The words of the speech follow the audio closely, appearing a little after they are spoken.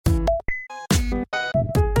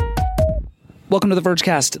Welcome to the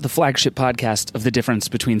Vergecast, the flagship podcast of the difference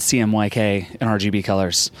between CMYK and RGB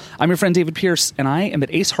colors. I'm your friend David Pierce, and I am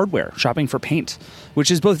at Ace Hardware shopping for paint, which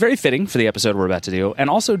is both very fitting for the episode we're about to do, and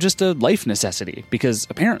also just a life necessity, because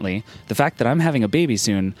apparently the fact that I'm having a baby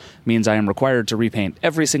soon means I am required to repaint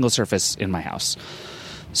every single surface in my house.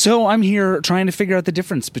 So I'm here trying to figure out the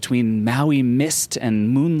difference between Maui mist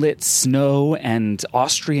and moonlit snow and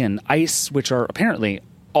Austrian ice, which are apparently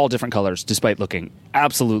all different colors, despite looking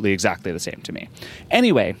absolutely exactly the same to me.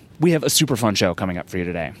 Anyway, we have a super fun show coming up for you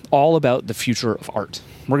today, all about the future of art.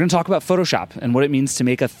 We're going to talk about Photoshop and what it means to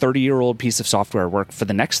make a 30-year-old piece of software work for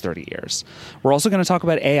the next 30 years. We're also going to talk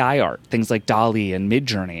about AI art, things like DALL-E and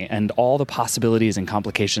Midjourney, and all the possibilities and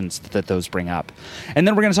complications that those bring up. And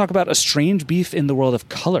then we're going to talk about a strange beef in the world of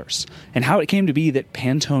colors, and how it came to be that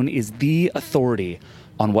Pantone is the authority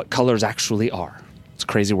on what colors actually are. It's a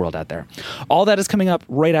crazy world out there. All that is coming up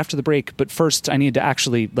right after the break, but first I need to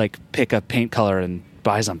actually pick a paint color and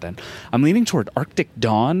buy something. I'm leaning toward Arctic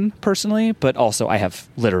Dawn personally, but also I have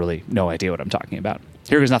literally no idea what I'm talking about.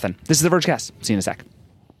 Here goes nothing. This is the Vergecast. See you in a sec.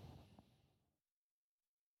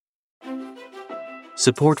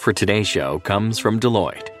 Support for today's show comes from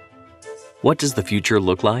Deloitte. What does the future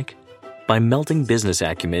look like? By melding business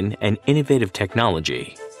acumen and innovative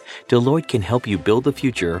technology, Deloitte can help you build the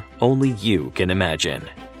future only you can imagine.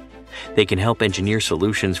 They can help engineer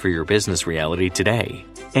solutions for your business reality today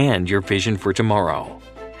and your vision for tomorrow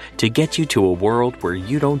to get you to a world where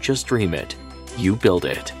you don't just dream it, you build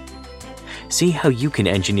it. See how you can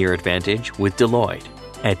engineer advantage with Deloitte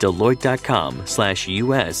at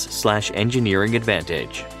Deloitte.com/US/engineering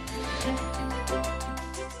advantage.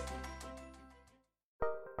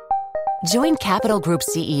 Join Capital Group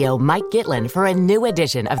CEO Mike Gitlin for a new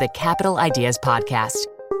edition of the Capital Ideas Podcast.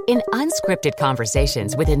 In unscripted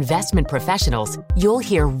conversations with investment professionals, you'll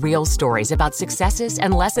hear real stories about successes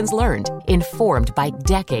and lessons learned, informed by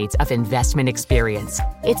decades of investment experience.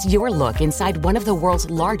 It's your look inside one of the world's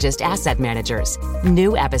largest asset managers.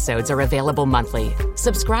 New episodes are available monthly.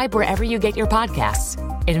 Subscribe wherever you get your podcasts.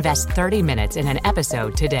 Invest 30 minutes in an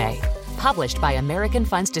episode today. Published by American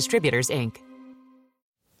Funds Distributors, Inc.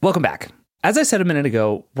 Welcome back. As I said a minute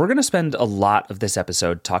ago, we're going to spend a lot of this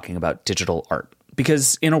episode talking about digital art.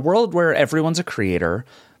 Because in a world where everyone's a creator,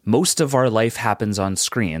 most of our life happens on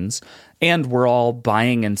screens, and we're all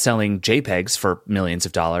buying and selling JPEGs for millions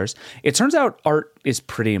of dollars, it turns out art is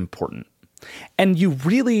pretty important. And you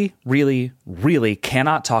really, really, really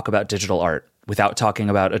cannot talk about digital art without talking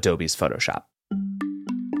about Adobe's Photoshop.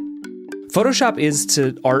 Photoshop is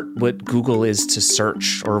to art what Google is to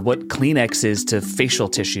search, or what Kleenex is to facial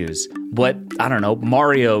tissues, what,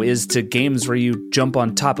 Mario is to games where you jump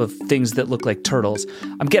on top of things that look like turtles.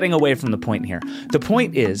 I'm getting away from the point here. The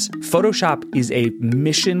point is, Photoshop is a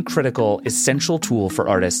mission-critical, essential tool for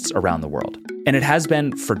artists around the world, and it has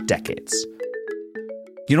been for decades.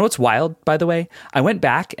 You know what's wild, by the way? I went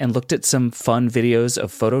back and looked at some fun videos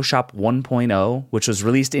of Photoshop 1.0, which was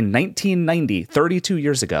released in 1990, 32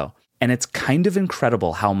 years ago. And it's kind of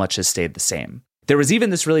incredible how much has stayed the same. There was even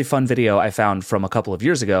this really fun video I found from a couple of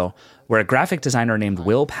years ago where a graphic designer named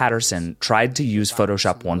Will Patterson tried to use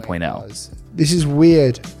Photoshop 1.0. This is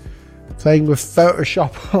weird, playing with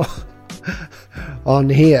Photoshop on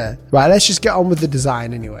here. Right, let's just get on with the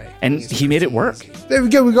design anyway. And he made it work. There we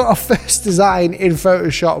go, we got our first design in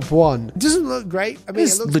Photoshop 1. It doesn't look great. I mean,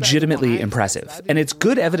 it's legitimately impressive. And it's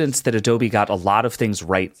good evidence that Adobe got a lot of things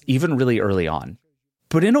right, even really early on.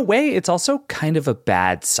 But in a way, it's also kind of a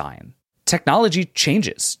bad sign. Technology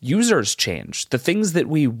changes. Users change. The things that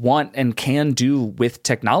we want and can do with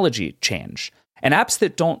technology change. And apps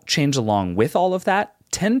that don't change along with all of that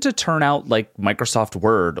tend to turn out like Microsoft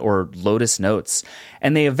Word or Lotus Notes,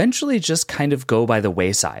 and they eventually just kind of go by the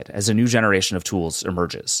wayside as a new generation of tools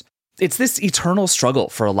emerges. It's this eternal struggle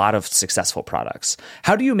for a lot of successful products.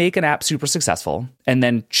 How do you make an app super successful and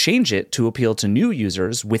then change it to appeal to new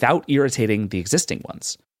users without irritating the existing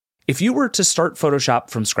ones? If you were to start Photoshop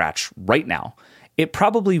from scratch right now, it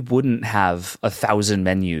probably wouldn't have 1,000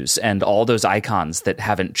 menus and all those icons that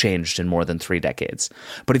haven't changed in more than 3 decades.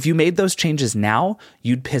 But if you made those changes now,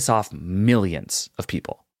 you'd piss off millions of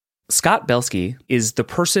people. Scott Belsky is the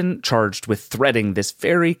person charged with threading this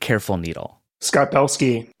very careful needle. Scott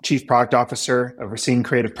Belsky, Chief Product Officer, overseeing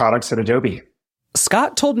creative products at Adobe.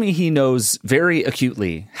 Scott told me he knows very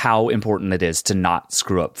acutely how important it is to not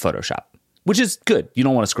screw up Photoshop, which is good. You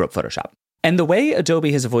don't want to screw up Photoshop. And the way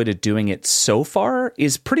Adobe has avoided doing it so far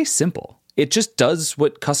is pretty simple. It just does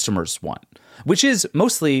what customers want, which is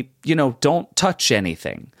mostly, don't touch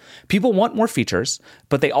anything. People want more features,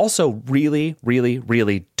 but they also really, really,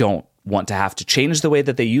 really don't want to have to change the way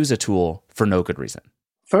that they use a tool for no good reason.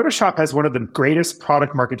 Photoshop has one of the greatest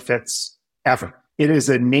product market fits ever. It is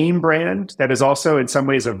a name brand that is also in some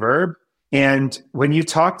ways a verb. And when you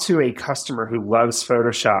talk to a customer who loves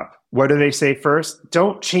Photoshop, what do they say first?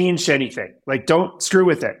 Don't change anything. Like, don't screw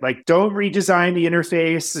with it. Like, don't redesign the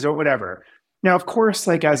interface, don't whatever. Now, of course,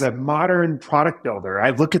 like as a modern product builder,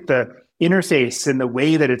 I look at the interface and the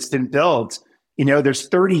way that it's been built. You know, there's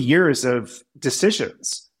 30 years of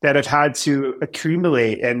decisions that have had to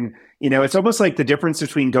accumulate. And, you know, it's almost like the difference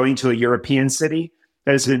between going to a European city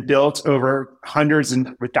that has been built over hundreds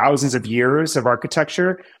and thousands of years of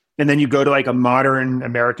architecture. And then you go to like a modern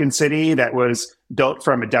American city that was built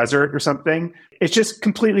from a desert or something. It's just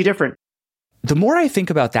completely different. The more I think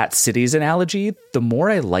about that cities analogy, the more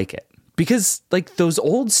I like it. Because like those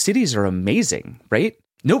old cities are amazing, right?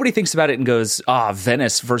 Nobody thinks about it and goes,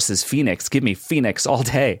 Venice versus Phoenix. Give me Phoenix all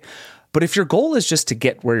day. But if your goal is just to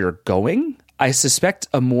get where you're going, I suspect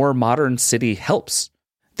a more modern city helps.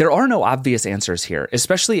 There are no obvious answers here,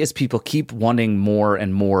 especially as people keep wanting more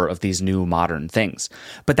and more of these new modern things.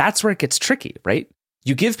 But that's where it gets tricky, right?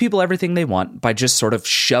 You give people everything they want by just sort of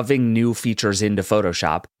shoving new features into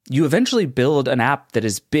Photoshop. You eventually build an app that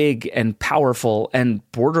is big and powerful and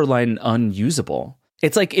borderline unusable.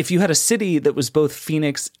 It's like if you had a city that was both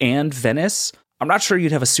Phoenix and Venice, I'm not sure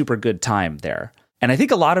you'd have a super good time there. And I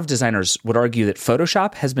think a lot of designers would argue that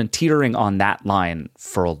Photoshop has been teetering on that line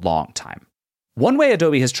for a long time. One way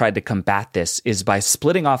Adobe has tried to combat this is by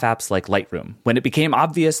splitting off apps like Lightroom, when it became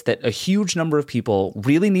obvious that a huge number of people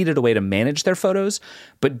really needed a way to manage their photos,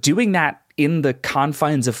 but doing that in the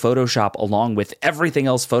confines of Photoshop along with everything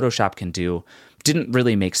else Photoshop can do didn't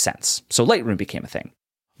really make sense. So Lightroom became a thing.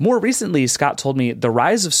 More recently, Scott told me the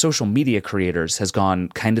rise of social media creators has gone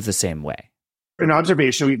kind of the same way. An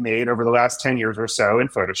observation we've made over the last 10 years or so in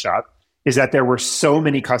Photoshop is that there were so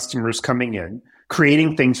many customers coming in,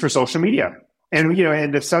 creating things for social media. And, you know,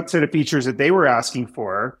 and the subset of features that they were asking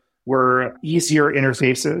for were easier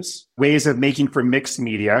interfaces, ways of making for mixed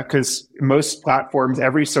media, because most platforms,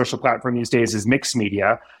 every social platform these days is mixed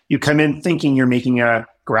media. You come in thinking you're making a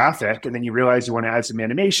graphic, and then you realize you want to add some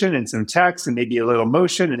animation and some text and maybe a little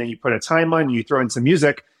motion, and then you put a timeline and you throw in some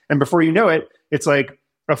music. And before you know it, it's like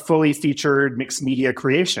a fully featured mixed media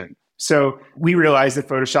creation. So we realized that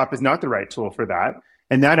Photoshop is not the right tool for that.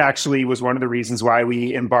 And that actually was one of the reasons why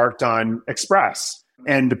we embarked on Express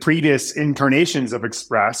and the previous incarnations of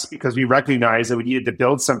Express, because we recognized that we needed to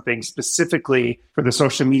build something specifically for the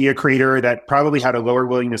social media creator that probably had a lower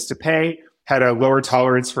willingness to pay, had a lower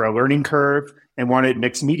tolerance for a learning curve, and wanted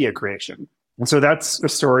mixed media creation. And so that's a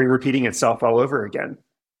story repeating itself all over again.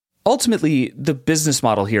 Ultimately, the business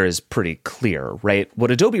model here is pretty clear, right?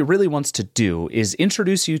 What Adobe really wants to do is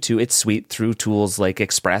introduce you to its suite through tools like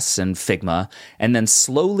Express and Figma, and then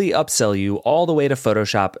slowly upsell you all the way to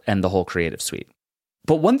Photoshop and the whole Creative Suite.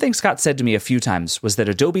 But one thing Scott said to me a few times was that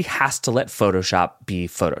Adobe has to let Photoshop be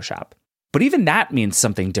Photoshop. But even that means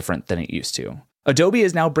something different than it used to. Adobe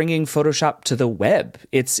is now bringing Photoshop to the web.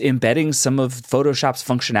 It's embedding some of Photoshop's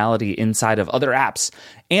functionality inside of other apps,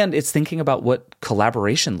 and it's thinking about what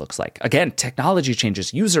collaboration looks like. Again, technology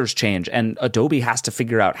changes, users change, and Adobe has to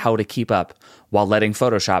figure out how to keep up while letting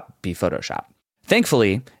Photoshop be Photoshop.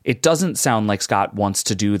 Thankfully, it doesn't sound like Scott wants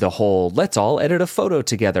to do the whole let's all edit a photo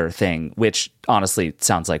together thing, which honestly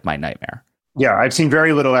sounds like my nightmare. Yeah, I've seen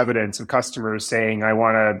very little evidence of customers saying, I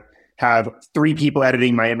want to have 3 people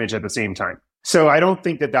editing my image at the same time. So I don't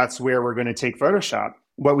think that that's where we're going to take Photoshop.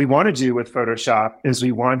 What we want to do with Photoshop is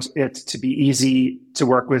we want it to be easy to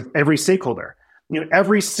work with every stakeholder. You know,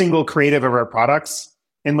 every single creative of our products,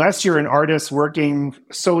 unless you're an artist working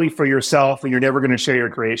solely for yourself and you're never going to share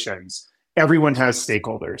your creations, everyone has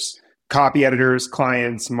stakeholders, copy editors,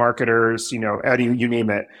 clients, marketers, you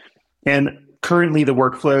name it. And currently the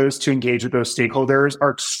workflows to engage with those stakeholders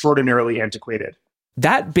are extraordinarily antiquated.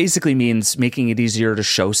 That basically means making it easier to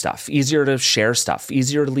show stuff, easier to share stuff,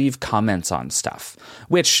 easier to leave comments on stuff,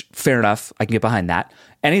 which, fair enough, I can get behind that.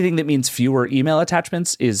 Anything that means fewer email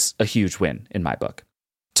attachments is a huge win in my book.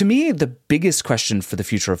 To me, the biggest question for the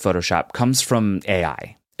future of Photoshop comes from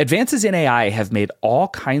AI. Advances in AI have made all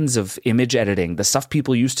kinds of image editing, the stuff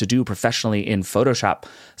people used to do professionally in Photoshop,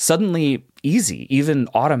 suddenly easy, even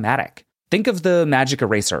automatic. Think of the magic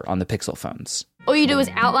eraser on the Pixel phones. All you do is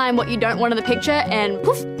outline what you don't want in the picture and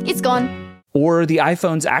poof, it's gone. Or the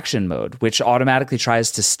iPhone's action mode, which automatically tries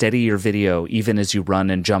to steady your video even as you run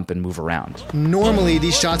and jump and move around. Normally,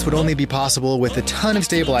 these shots would only be possible with a ton of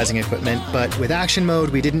stabilizing equipment, but with action mode,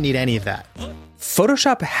 we didn't need any of that.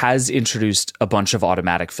 Photoshop has introduced a bunch of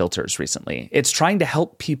automatic filters recently. It's trying to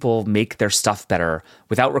help people make their stuff better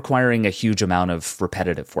without requiring a huge amount of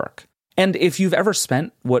repetitive work. And if you've ever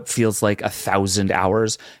spent what feels like 1,000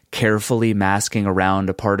 hours carefully masking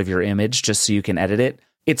around a part of your image just so you can edit it,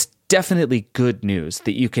 it's definitely good news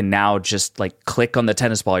that you can now just like click on the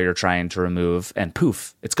tennis ball you're trying to remove and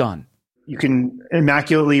poof, it's gone. You can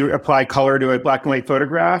immaculately apply color to a black and white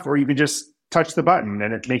photograph, or you can just touch the button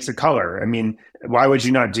and it makes a color. I mean, why would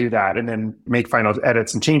you not do that and then make final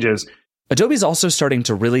edits and changes? Adobe's also starting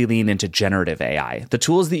to really lean into generative AI, the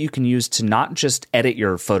tools that you can use to not just edit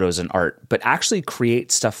your photos and art, but actually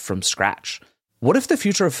create stuff from scratch. What if the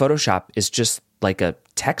future of Photoshop is just like a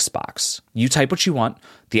text box? You type what you want,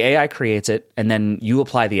 the AI creates it, and then you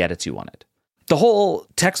apply the edits you wanted. The whole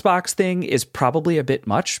text box thing is probably a bit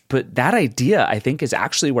much, but that idea, I think, is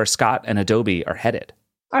actually where Scott and Adobe are headed.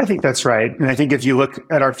 I think that's right. And I think if you look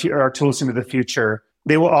at our tools into the future,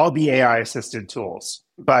 they will all be AI-assisted tools.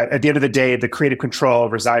 But at the end of the day, the creative control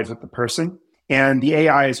resides with the person. And the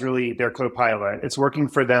AI is really their co-pilot. It's working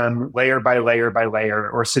for them layer by layer by layer,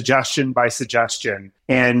 or suggestion by suggestion.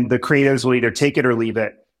 And the creatives will either take it or leave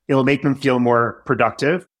it. It'll make them feel more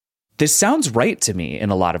productive. This sounds right to me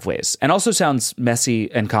in a lot of ways, and also sounds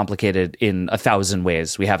messy and complicated in 1,000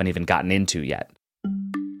 ways we haven't even gotten into yet.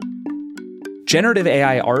 Generative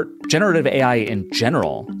AI art, generative AI in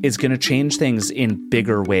general, is going to change things in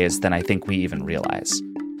bigger ways than I think we even realize.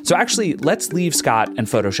 So actually, let's leave Scott and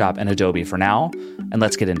Photoshop and Adobe for now, and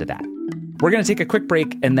let's get into that. We're going to take a quick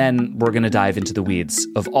break, and then we're going to dive into the weeds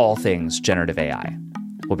of all things generative AI.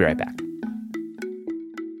 We'll be right back.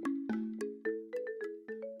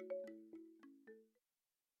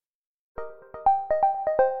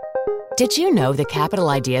 Did you know the Capital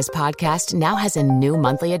Ideas podcast now has a new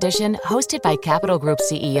monthly edition hosted by Capital Group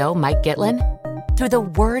CEO Mike Gitlin? Through the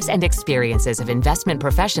words and experiences of investment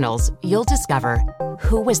professionals, you'll discover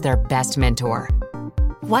who was their best mentor,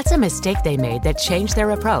 what's a mistake they made that changed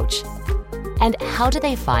their approach, and how do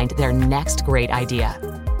they find their next great idea.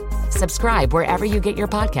 Subscribe wherever you get your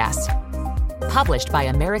podcasts. Published by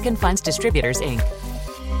American Funds Distributors, Inc.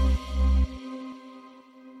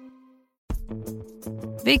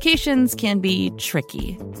 Vacations can be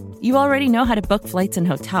tricky. You already know how to book flights and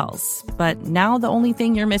hotels, but now the only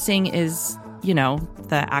thing you're missing is,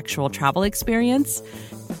 the actual travel experience.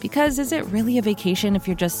 Because is it really a vacation if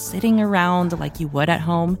you're just sitting around like you would at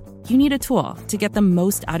home? You need a tool to get the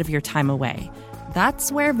most out of your time away.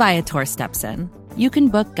 That's where Viator steps in. You can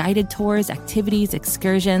book guided tours, activities,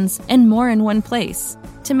 excursions, and more in one place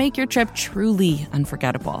to make your trip truly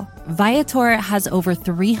unforgettable. Viator has over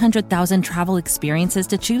 300,000 travel experiences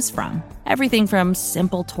to choose from. Everything from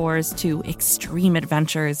simple tours to extreme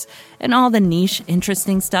adventures and all the niche,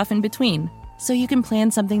 interesting stuff in between. So you can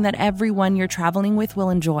plan something that everyone you're traveling with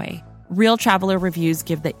will enjoy. Real traveler reviews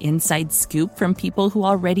give the inside scoop from people who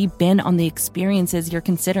already been on the experiences you're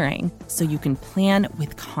considering, so you can plan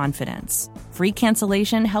with confidence. Free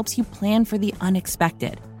cancellation helps you plan for the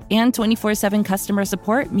unexpected. And 24/7 customer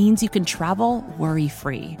support means you can travel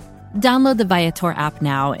worry-free. Download the Viator app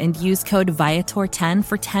now and use code Viator10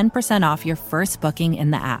 for 10% off your first booking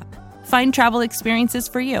in the app. Find travel experiences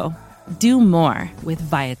for you. Do more with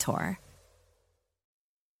Viator.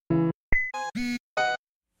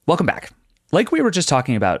 Welcome back. Like we were just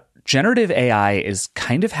talking about, generative AI is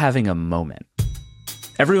kind of having a moment.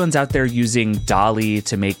 Everyone's out there using DALL-E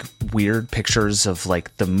to make weird pictures of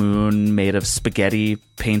like the moon made of spaghetti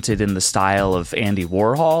painted in the style of Andy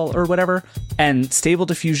Warhol or whatever. And Stable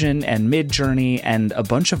Diffusion and Midjourney and a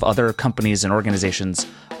bunch of other companies and organizations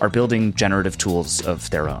are building generative tools of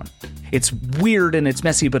their own. It's weird and it's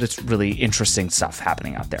messy, but it's really interesting stuff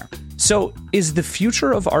happening out there. So is the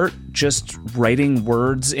future of art just writing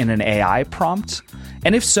words in an AI prompt?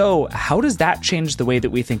 And if so, how does that change the way that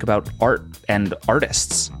we think about art and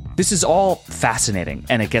artists? This is all fascinating,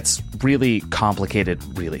 and it gets really complicated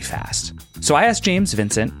really fast. So I asked James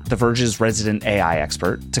Vincent, The Verge's resident AI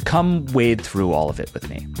expert, to come wade through all of it with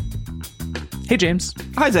me. Hey, James.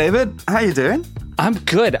 Hi, David. How you doing? I'm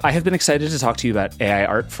good. I have been excited to talk to you about AI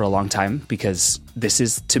art for a long time because this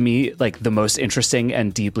is, to me, like the most interesting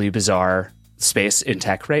and deeply bizarre space in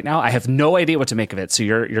tech right now. I have no idea what to make of it, so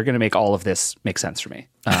you're going to make all of this make sense for me.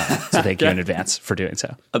 So thank you in advance for doing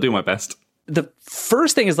so. I'll do my best. The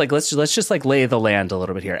first thing is like let's just like lay the land a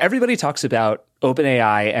little bit here. Everybody talks about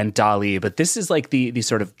OpenAI and DALL-E, but this is like the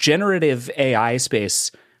sort of generative AI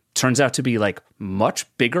space turns out to be like much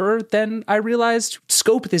bigger than I realized.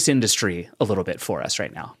 Scope this industry a little bit for us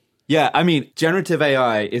right now. Yeah, I mean, generative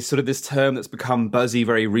AI is sort of this term that's become buzzy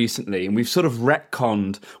very recently, and we've sort of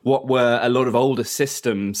retconned what were a lot of older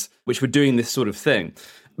systems which were doing this sort of thing.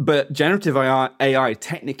 But generative AI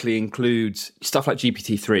technically includes stuff like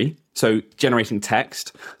GPT-3, So generating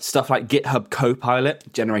text, stuff like GitHub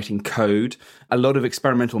Copilot, generating code, a lot of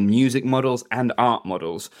experimental music models and art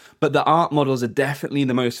models. But the art models are definitely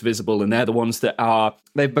the most visible, and they're the ones that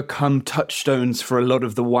they've become touchstones for a lot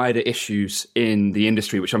of the wider issues in the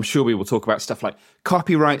industry, which I'm sure we will talk about, stuff like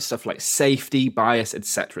copyright, stuff like safety, bias,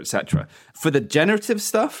 etc., etc. For the generative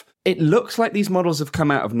stuff, it looks like these models have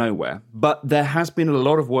come out of nowhere, but there has been a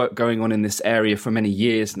lot of work going on in this area for many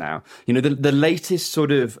years now. You know, the latest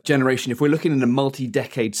sort of generation, if we're looking at a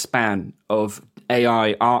multi-decade span of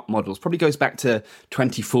AI art models, probably goes back to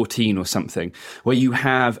 2014 or something, where you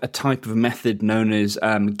have a type of method known as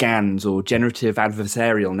GANs, or generative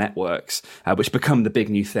adversarial networks, which become the big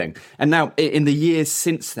new thing. And now in the years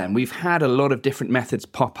since then, we've had a lot of different methods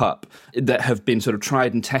pop up that have been sort of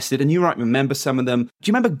tried and tested. And you might remember some of them. Do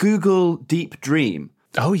you remember Google Deep Dream?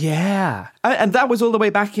 Oh, yeah. And that was all the way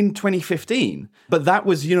back in 2015. But that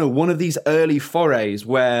was, you know, one of these early forays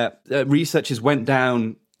where researchers went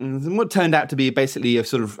down what turned out to be basically a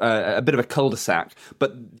sort of a bit of a cul-de-sac,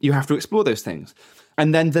 but you have to explore those things.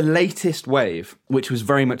 And then the latest wave, which was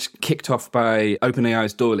very much kicked off by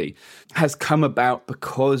OpenAI's DALL-E, has come about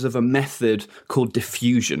because of a method called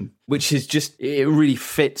diffusion, which is just, it really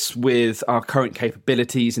fits with our current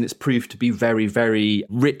capabilities, and it's proved to be very, very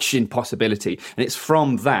rich in possibility. And it's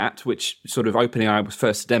from that, which sort of OpenAI was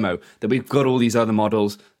first demo, that we've got all these other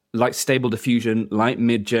models like Stable Diffusion, like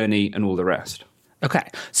Midjourney, and all the rest. Okay.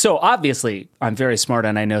 So obviously I'm very smart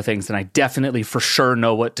and I know things, and I definitely for sure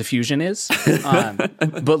know what diffusion is.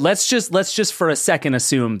 But let's just for a second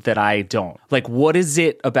assume that I don't. Like, what is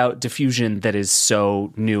it about diffusion that is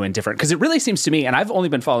so new and different? Because it really seems to me, and I've only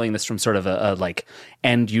been following this from sort of a like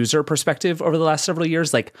end user perspective over the last several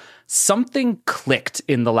years, like something clicked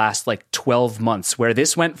in the last like 12 months where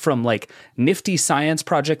this went from like nifty science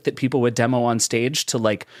project that people would demo on stage to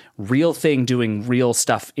like real thing doing real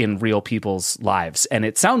stuff in real people's lives. And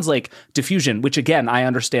it sounds like diffusion, which again, I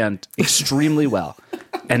understand extremely well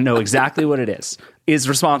and know exactly what it is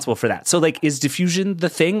responsible for that. So like, is diffusion the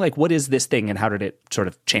thing? Like, what is this thing and how did it sort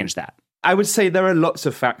of change that? I would say there are lots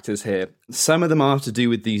of factors here. Some of them are to do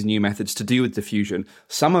with these new methods, to do with diffusion.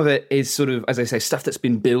 Some of it is sort of, as I say, stuff that's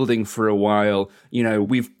been building for a while. You know,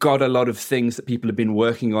 we've got a lot of things that people have been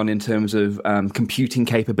working on in terms of computing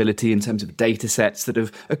capability, in terms of data sets that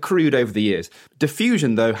have accrued over the years.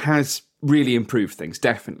 Diffusion, though, has really improved things,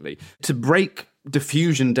 definitely. To break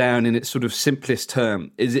diffusion down in its sort of simplest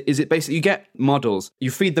term is it basically, you get models, you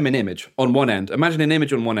feed them an image on one end. Imagine an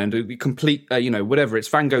image on one end, a complete, whatever, it's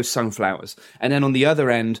Van Gogh's Sunflowers. And then on the other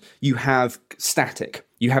end, you have static.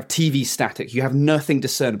 You have TV static. You have nothing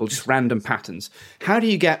discernible, just random patterns. How do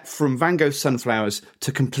you get from Van Gogh's Sunflowers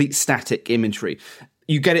to complete static imagery?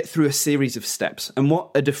 You get it through a series of steps. And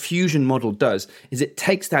what a diffusion model does is it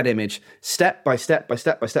takes that image step by step by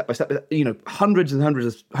step by step by step, hundreds and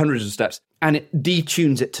hundreds of steps, and it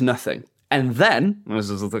detunes it to nothing. And then, this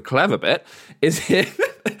is the clever bit, is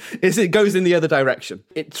it goes in the other direction.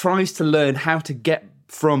 It tries to learn how to get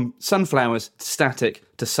from sunflowers to static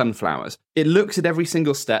to sunflowers. It looks at every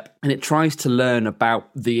single step and it tries to learn about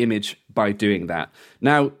the image by doing that.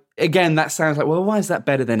 Now, again, that sounds like, well, why is that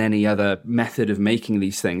better than any other method of making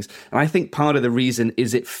these things? And I think part of the reason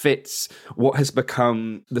is it fits what has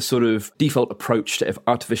become the sort of default approach to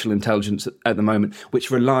artificial intelligence at the moment,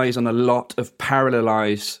 which relies on a lot of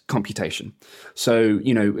parallelized computation. So,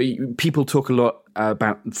 people talk a lot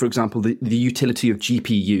about, for example, the utility of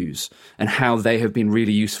GPUs and how they have been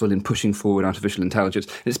really useful in pushing forward artificial intelligence.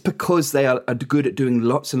 It's because they are good at doing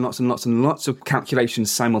lots and lots and lots and lots of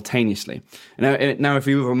calculations simultaneously. Now, if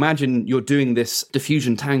you imagine you're doing this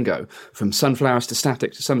diffusion tango from sunflowers to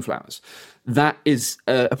static to sunflowers, that is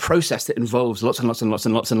a process that involves lots and lots and lots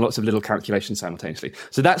and lots and lots of little calculations simultaneously.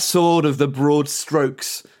 So that's sort of the broad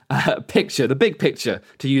strokes picture, the big picture,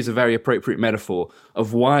 to use a very appropriate metaphor,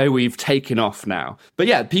 of why we've taken off now. But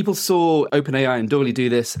yeah, people saw OpenAI and DALL-E do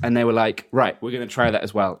this, and they were like, right, we're going to try that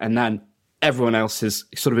as well. And then everyone else has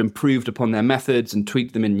sort of improved upon their methods and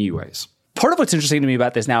tweaked them in new ways. Part of what's interesting to me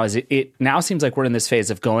about this now is it now seems like we're in this phase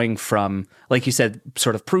of going from, like you said,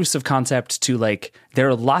 sort of proofs of concept to like, there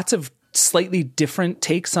are lots of slightly different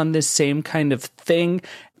takes on this same kind of thing.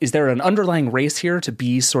 Is there an underlying race here to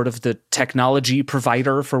be sort of the technology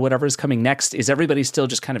provider for whatever is coming next? Is everybody still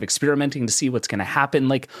just kind of experimenting to see what's going to happen?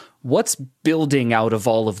 Like, what's building out of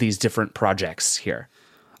all of these different projects here?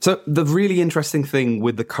 So the really interesting thing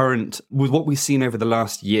with what we've seen over the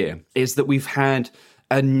last year is that we've had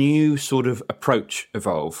a new sort of approach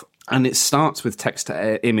evolve. And it starts with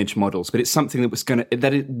text-to-image models, but it's something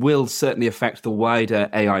that it will certainly affect the wider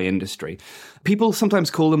AI industry. People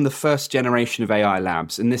sometimes call them the first generation of AI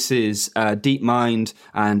labs, and this is DeepMind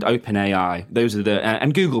and OpenAI. Those are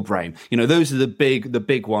and Google Brain. Those are the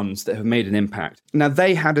big ones that have made an impact. Now,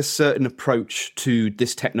 they had a certain approach to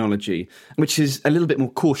this technology, which is a little bit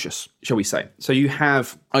more cautious, shall we say. So you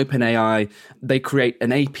have OpenAI, they create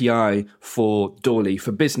an API for Dolly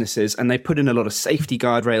for businesses, and they put in a lot of safety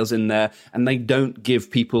guardrails in there, and they don't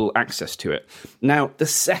give people access to it. Now, the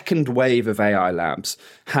second wave of AI labs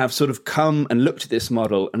have sort of come and looked at this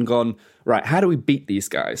model and gone, right, how do we beat these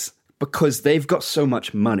guys? Because they've got so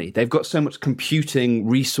much money, they've got so much computing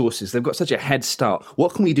resources, they've got such a head start.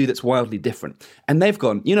 What can we do that's wildly different? And they've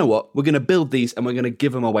gone, you know what, we're going to build these and we're going to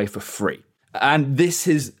give them away for free. And this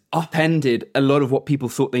has upended a lot of what people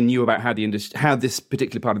thought they knew about how this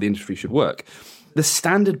particular part of the industry should work. The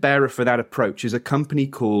standard bearer for that approach is a company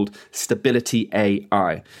called Stability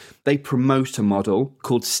AI. They promote a model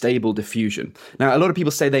called Stable Diffusion. Now, a lot of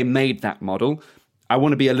people say they made that model. I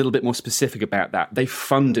want to be a little bit more specific about that. They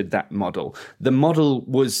funded that model. The model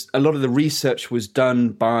a lot of the research was done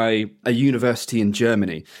by a university in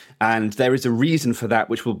Germany. And there is a reason for that,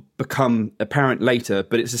 which will become apparent later,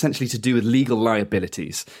 but it's essentially to do with legal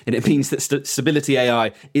liabilities. And it means that Stability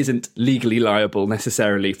AI isn't legally liable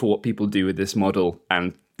necessarily for what people do with this model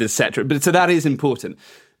and etc. But so that is important.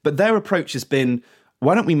 But their approach has been,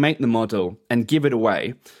 why don't we make the model and give it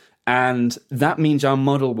away? And that means our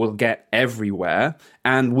model will get everywhere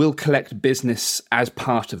and we'll collect business as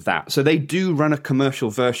part of that. So they do run a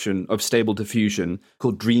commercial version of Stable Diffusion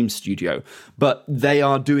called Dream Studio, but they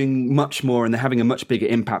are doing much more and they're having a much bigger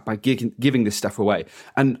impact by giving this stuff away.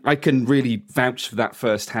 And I can really vouch for that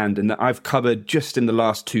firsthand, and that I've covered just in the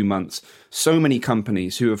last 2 months so many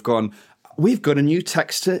companies who have gone, we've got a new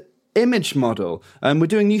text-to-image model and we're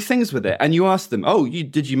doing new things with it. And you ask them,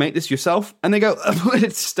 did you make this yourself? And they go,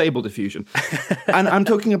 it's Stable Diffusion. And I'm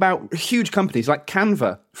talking about huge companies like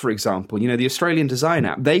Canva, for example, the Australian design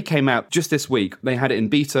app. They came out just this week. They had it in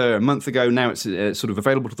beta a month ago. Now it's sort of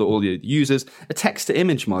available to all the users, a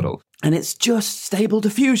text-to-image model. And it's just Stable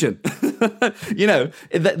Diffusion.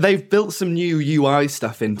 They've built some new UI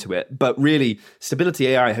stuff into it, but really Stability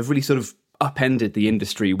AI have really sort of upended the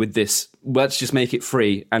industry with this, let's just make it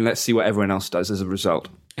free and let's see what everyone else does as a result.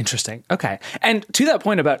 Interesting. Okay. And to that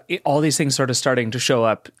point about all these things sort of starting to show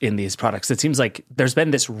up in these products, it seems like there's been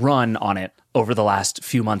this run on it over the last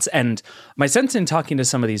few months. And my sense in talking to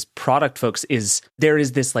some of these product folks is there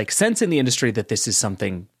is this like sense in the industry that this is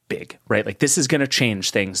something big, right? Like this is going to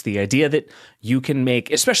change things. The idea that you can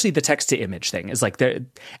make, especially the text to image thing, is like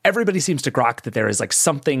everybody seems to grok that there is like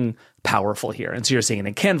something powerful here. And so you're seeing it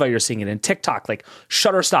in Canva, you're seeing it in TikTok, like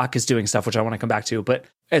Shutterstock is doing stuff, which I want to come back to. But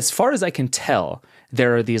as far as I can tell,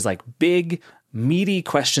 there are these like big, meaty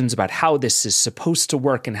questions about how this is supposed to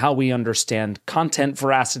work and how we understand content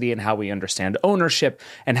veracity and how we understand ownership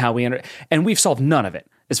and how and we've solved none of it,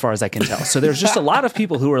 as far as I can tell. So there's just a lot of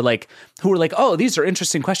people who are like, oh, these are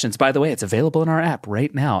interesting questions. By the way, it's available in our app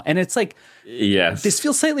right now. And it's like, yes, this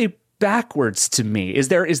feels slightly backwards to me. Is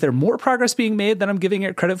there more progress being made than I'm giving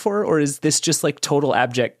it credit for? Or is this just like total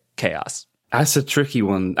abject chaos? That's a tricky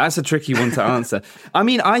one. To answer. I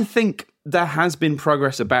mean, I think there has been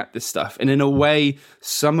progress about this stuff. And in a way,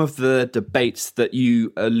 some of the debates that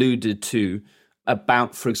you alluded to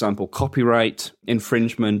about, for example, copyright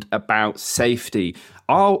infringement, about safety,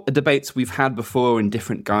 are debates we've had before in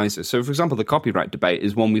different guises. So, for example, the copyright debate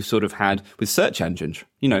is one we've sort of had with search engines.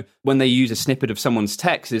 When they use a snippet of someone's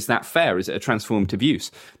text, is that fair? Is it a transformative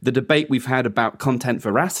use? The debate we've had about content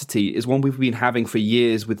veracity is one we've been having for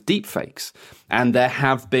years with deepfakes. And there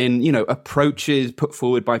have been, approaches put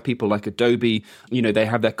forward by people like Adobe. They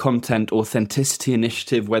have their content authenticity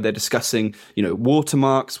initiative where they're discussing,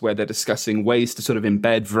 watermarks, where they're discussing ways to sort of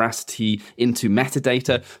embed veracity into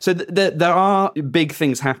metadata. So there are big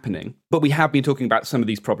things happening, but we have been talking about some of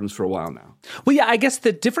these problems for a while now. Well, yeah, I guess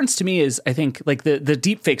the difference to me is, I think, like the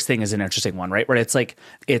deepfakes thing is an interesting one, right? Where it's like,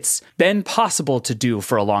 it's been possible to do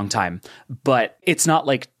for a long time, but it's not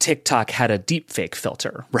like TikTok had a deepfake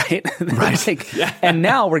filter, right? Right. And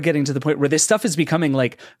now we're getting to the point where this stuff is becoming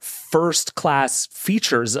like first-class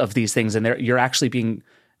features of these things, and you're actually being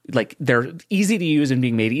like, they're easy to use and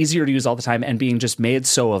being made easier to use all the time and being just made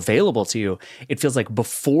so available to you. It feels like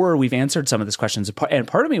before we've answered some of these questions, and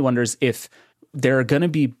part of me wonders if there are going to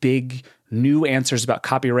be big new answers about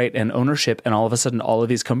copyright and ownership, and all of a sudden all of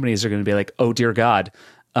these companies are going to be like, oh dear God,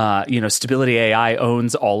 Stability AI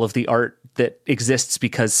owns all of the art that exists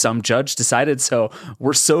because some judge decided so.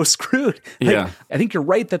 We're so screwed. Yeah. I think you're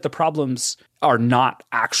right that the problems are not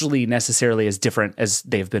actually necessarily as different as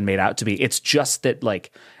they've been made out to be. It's just that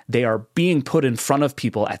like they are being put in front of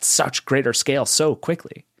people at such greater scale so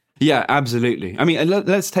quickly. Yeah, absolutely. I mean,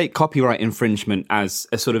 let's take copyright infringement as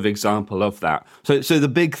a sort of example of that. So the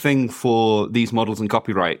big thing for these models in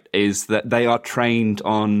copyright is that they are trained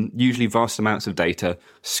on usually vast amounts of data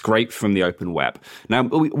scraped from the open web. Now,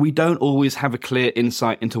 we don't always have a clear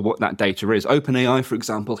insight into what that data is. OpenAI, for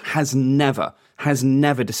example, has never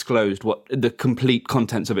disclosed what the complete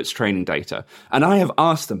contents of its training data. And I have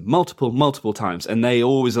asked them multiple times, and they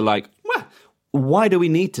always are like, well, why do we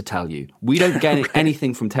need to tell you? We don't get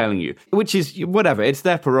anything from telling you, which is whatever. It's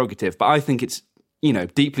their prerogative, but I think it's,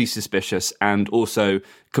 deeply suspicious and also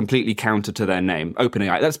completely counter to their name,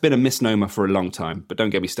 OpenAI. That's been a misnomer for a long time, but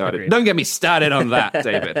don't get me started. Agreed. Don't get me started on that,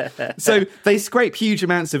 David. So they scrape huge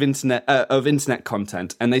amounts of internet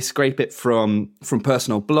content, and they scrape it from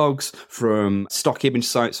personal blogs, from stock image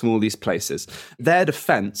sites, from all these places. Their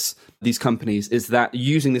defense, these companies, is that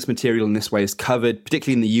using this material in this way is covered,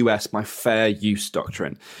 particularly in the US, by fair use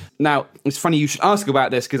doctrine. Now, it's funny you should ask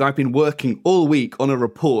about this because I've been working all week on a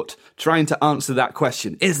report trying to answer that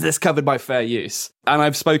question. Is this covered by fair use? And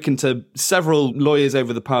I've spoken to several lawyers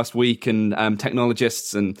over the past week and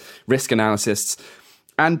technologists and risk analysts.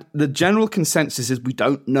 And the general consensus is we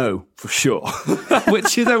don't know for sure,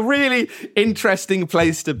 which is a really interesting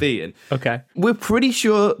place to be in. Okay. We're pretty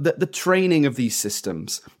sure that the training of these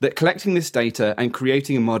systems, that collecting this data and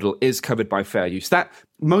creating a model is covered by fair use. That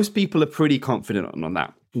most people are pretty confident on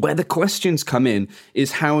that. Where the questions come in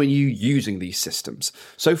is how are you using these systems?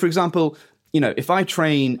 So, for example, if I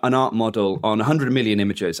train an art model on 100 million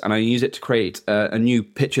images and I use it to create a new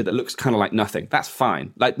picture that looks kind of like nothing, that's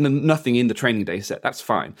fine. Like nothing in the training data set, that's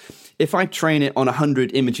fine. If I train it on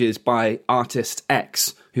 100 images by artist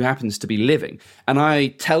X, who happens to be living, and I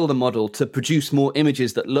tell the model to produce more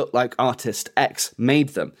images that look like artist X made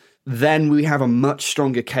them, then we have a much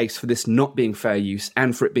stronger case for this not being fair use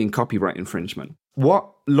and for it being copyright infringement. What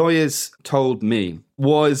lawyers told me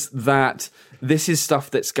was that this is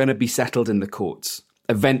stuff that's going to be settled in the courts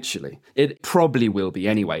eventually. It probably will be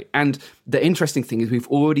anyway. And the interesting thing is we've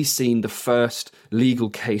already seen the first legal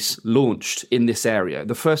case launched in this area,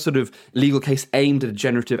 the first sort of legal case aimed at a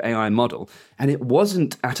generative AI model. And it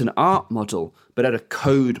wasn't at an art model, but at a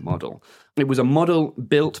code model. It was a model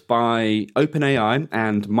built by OpenAI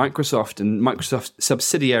and Microsoft's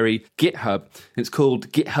subsidiary GitHub. It's called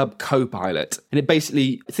GitHub Copilot. And it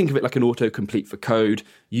basically, think of it like an autocomplete for code.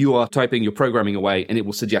 You are typing your programming away and it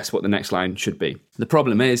will suggest what the next line should be. The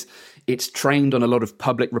problem is it's trained on a lot of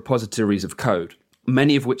public repositories of code,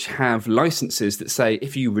 many of which have licenses that say,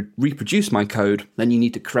 if you reproduce my code, then you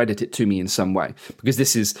need to credit it to me in some way, because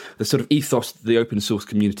this is the sort of ethos that the open source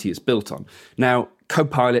community is built on. Now,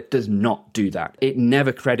 Copilot does not do that. It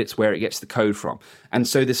never credits where it gets the code from. And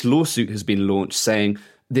so this lawsuit has been launched saying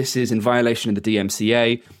this is in violation of the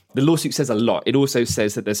DMCA. The lawsuit says a lot. It also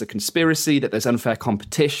says that there's a conspiracy, that there's unfair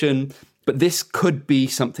competition. But this could be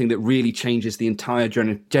something that really changes the entire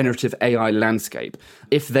generative AI landscape.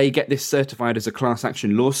 If they get this certified as a class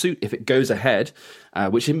action lawsuit, if it goes ahead,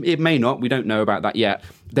 which it may not, we don't know about that yet,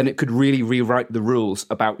 then it could really rewrite the rules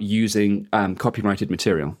about using copyrighted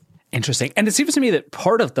material. Interesting. And it seems to me that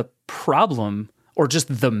part of the problem, or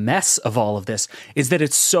just the mess of all of this, is that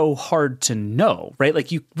it's so hard to know, right? Like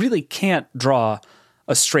you really can't draw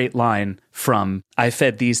a straight line from I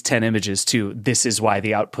fed these 10 images to this is why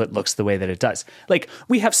the output looks the way that it does. Like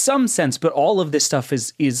we have some sense, but all of this stuff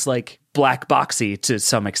is like black boxy to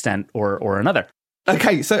some extent or another.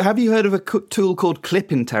 Okay, so have you heard of a tool called Clip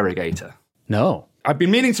Interrogator? No. I've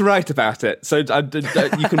been meaning to write about it, so you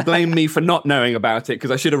can blame me for not knowing about it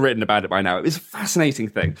because I should have written about it by now. It's a fascinating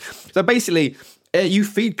thing. So basically, you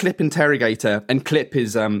feed Clip Interrogator, and Clip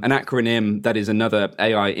is an acronym that is another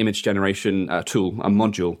AI image generation tool, a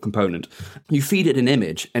module component. You feed it an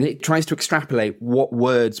image, and it tries to extrapolate what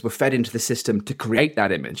words were fed into the system to create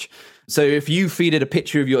that image. So if you feed it a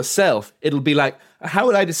picture of yourself, it'll be like, how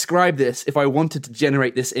would I describe this if I wanted to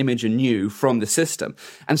generate this image anew from the system?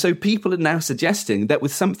 And so people are now suggesting that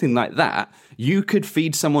with something like that, you could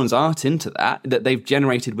feed someone's art into that they've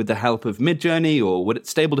generated with the help of Midjourney or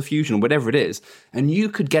Stable Diffusion or whatever it is, and you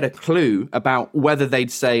could get a clue about whether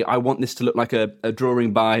they'd say, I want this to look like a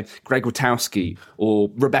drawing by Greg Witowski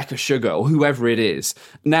or Rebecca Sugar or whoever it is.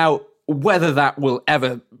 Now, whether that will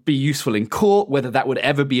ever be useful in court, whether that would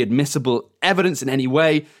ever be admissible evidence in any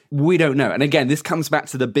way, we don't know. And again, this comes back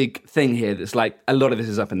to the big thing here that's like a lot of this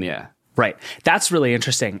is up in the air. Right. That's really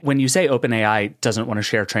interesting. When you say OpenAI doesn't want to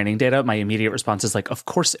share training data, my immediate response is like, of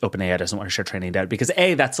course OpenAI doesn't want to share training data because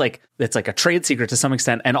that's like a trade secret to some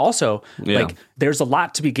extent. And also like there's a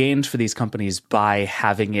lot to be gained for these companies by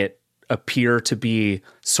having it appear to be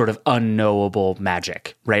sort of unknowable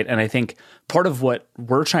magic, right? And I think part of what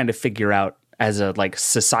we're trying to figure out as a like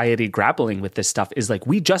society grappling with this stuff is like,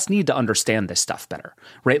 we just need to understand this stuff better,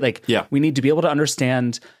 right? Like we need to be able to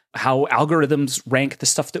understand how algorithms rank the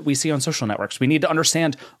stuff that we see on social networks. We need to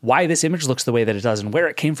understand why this image looks the way that it does and where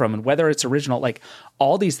it came from and whether it's original. Like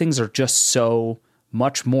all these things are just so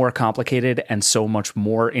much more complicated and so much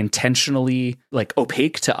more intentionally like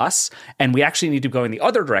opaque to us. And we actually need to go in the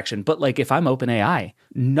other direction. But like if I'm OpenAI,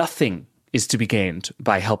 nothing is to be gained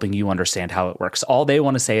by helping you understand how it works. All they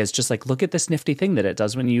want to say is just like, look at this nifty thing that it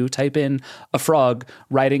does when you type in a frog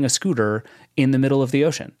riding a scooter in the middle of the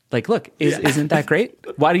ocean. Like, look, isn't that great?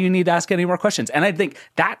 Why do you need to ask any more questions? And I think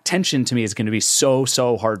that tension to me is going to be so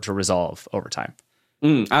hard to resolve over time.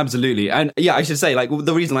 Absolutely. And yeah, I should say, like,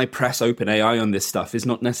 the reason I press OpenAI on this stuff is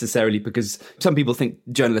not necessarily because some people think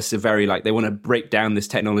journalists are very, like, they want to break down this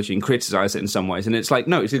technology and criticize it in some ways. And it's like,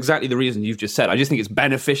 no, it's exactly the reason you've just said. I just think it's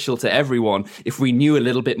beneficial to everyone if we knew a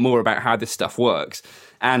little bit more about how this stuff works.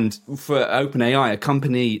 And for OpenAI, a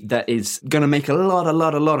company that is going to make a lot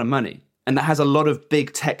of money, and that has a lot of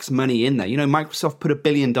big tech money in there. You know, Microsoft put $1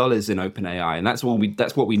 billion in OpenAI, and that's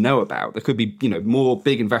what we know about. There could be, you know, more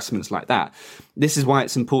big investments like that. This is why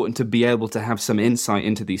it's important to be able to have some insight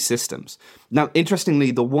into these systems. Now,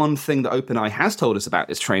 interestingly, the one thing that OpenAI has told us about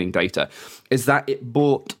its training data is that it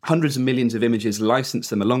bought hundreds of millions of images,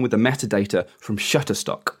 licensed them along with the metadata from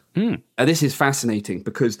Shutterstock. This is fascinating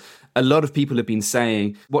because a lot of people have been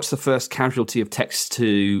saying, what's the first casualty of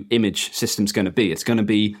text-to-image systems going to be? It's going to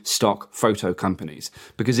be stock photo companies.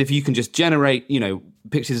 Because if you can just generate, you know,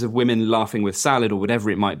 pictures of women laughing with salad or whatever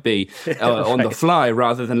it might be on the fly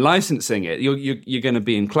rather than licensing it, you're going to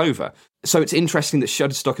be in clover. So it's interesting that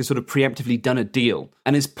Shutterstock has sort of preemptively done a deal.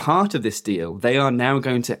 And as part of this deal, they are now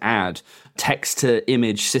going to add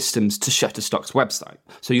text-to-image systems to Shutterstock's website.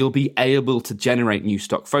 So you'll be able to generate new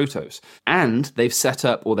stock photos. And they've set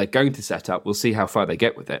up, or they're going to set up, we'll see how far they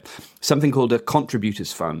get with it, something called a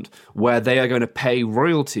contributors fund, where they are going to pay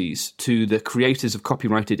royalties to the creators of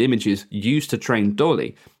copyrighted images used to train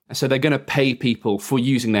DALL-E. So they're going to pay people for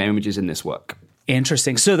using their images in this work.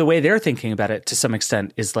 Interesting. So the way they're thinking about it to some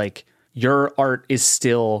extent is like, your art is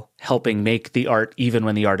still helping make the art even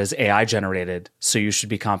when the art is AI generated, so you should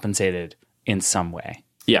be compensated in some way.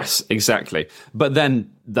 Yes, exactly. But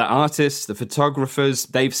then the artists, the photographers,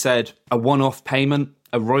 they've said a one-off payment,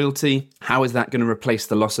 a royalty, how is that going to replace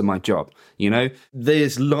the loss of my job? You know,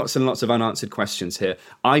 there's lots and lots of unanswered questions here.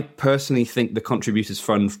 I personally think the contributors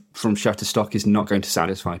fund from Shutterstock is not going to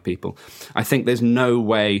satisfy people. I think there's no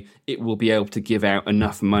way it will be able to give out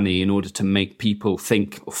enough money in order to make people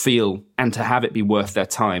think or feel and to have it be worth their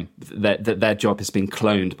time that their job has been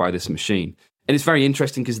cloned by this machine. And it's very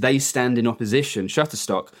interesting because they stand in opposition,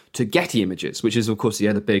 Shutterstock, to Getty Images, which is, of course, the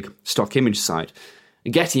other big stock image site.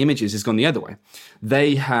 Getty Images has gone the other way.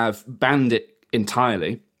 They have banned it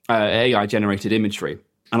entirely, AI-generated imagery.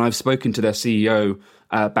 And I've spoken to their CEO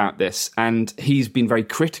about this, and he's been very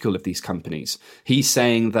critical of these companies. He's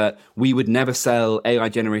saying that we would never sell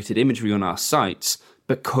AI-generated imagery on our sites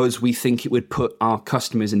because we think it would put our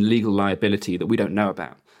customers in legal liability that we don't know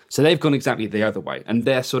about. So they've gone exactly the other way, and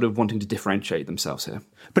they're sort of wanting to differentiate themselves here.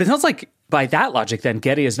 But it sounds like by that logic, then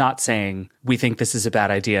Getty is not saying we think this is a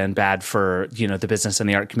bad idea and bad for, you know, the business and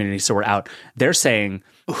the art community, so we're out. They're saying,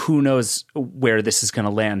 who knows where this is going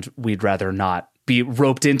to land? We'd rather not be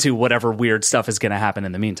roped into whatever weird stuff is going to happen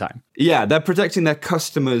in the meantime. Yeah, they're protecting their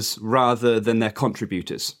customers rather than their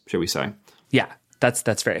contributors, shall we say? Yeah,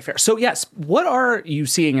 that's very fair. So yes, what are you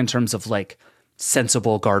seeing in terms of like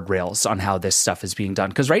sensible guardrails on how this stuff is being done?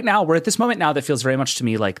 Because right now we're at this moment now that feels very much to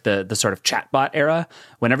me like the sort of chatbot era,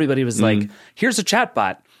 when everybody was like, here's a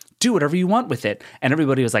chatbot, do whatever you want with it. And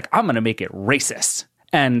everybody was like, I'm going to make it racist.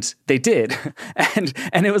 And they did.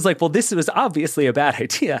 And it was like, well, this was obviously a bad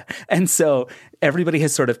idea. And so everybody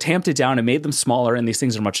has sort of tamped it down and made them smaller. And these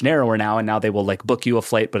things are much narrower now. And now they will like book you a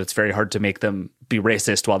flight, but it's very hard to make them be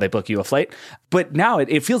racist while they book you a flight. But now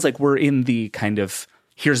it feels like we're in the kind of,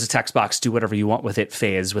 here's a text box, do whatever you want with it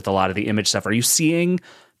phase with a lot of the image stuff. Are you seeing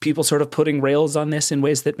people sort of putting rails on this in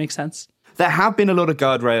ways that make sense? There have been a lot of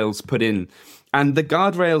guardrails put in, and the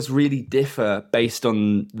guardrails really differ based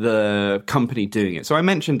on the company doing it. So I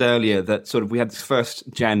mentioned earlier that sort of we had this first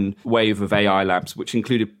gen wave of AI labs, which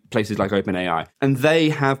included places like OpenAI, and they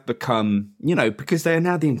have become, you know, because they are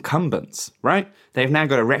now the incumbents, right? They've now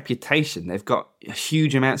got a reputation. They've got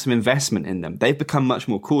huge amounts of investment in them. They've become much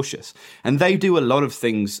more cautious, and they do a lot of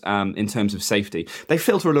things in terms of safety. They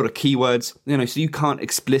filter a lot of keywords, you know, so you can't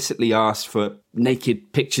explicitly ask for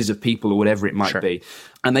naked pictures of people or whatever it might be.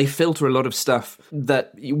 And they filter a lot of stuff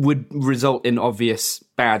that would result in obvious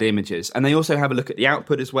bad images. And they also have a look at the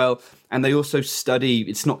output as well. And they also study,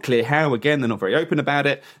 it's not clear how, again, they're not very open about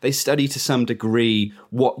it. They study to some degree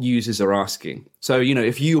what users are asking. So,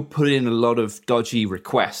 if you put in a lot of dodgy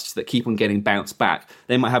requests that keep on getting bounced back,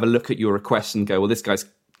 they might have a look at your requests and go, well, this guy's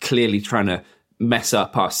clearly trying to mess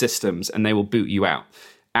up our systems, and they will boot you out.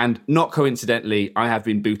 And not coincidentally, I have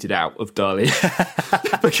been booted out of DALL-E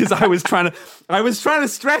because I was trying to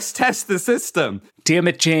stress test the system. Damn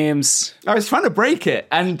it, James! I was trying to break it,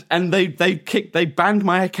 and they banned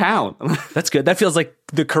my account. That's good. That feels like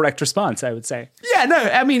the correct response, I would say. Yeah, no,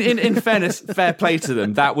 I mean, in fairness, fair play to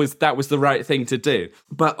them. That was the right thing to do.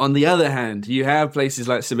 But on the other hand, you have places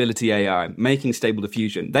like Stability AI making Stable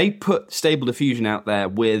Diffusion. They put Stable Diffusion out there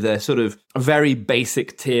with a sort of a very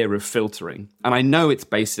basic tier of filtering. And I know it's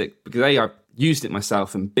basic because A, I used it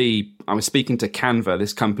myself, and B, I was speaking to Canva,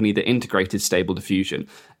 this company that integrated Stable Diffusion,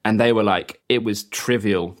 and they were like, it was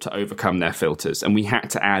trivial to overcome their filters, and we had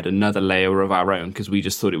to add another layer of our own because we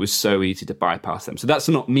just thought it was so easy to bypass them. So that's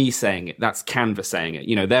not me saying it, that's Canva saying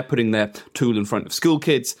it. They're putting their tool in front of school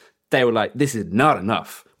kids. They were like, this is not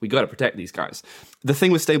enough. We got to protect these guys. The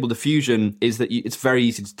thing with Stable Diffusion is that it's very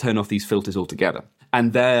easy to turn off these filters altogether.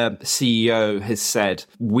 And their CEO has said,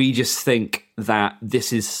 we just think that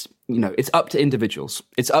this is, it's up to individuals.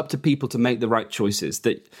 It's up to people to make the right choices.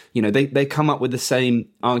 That, they come up with the same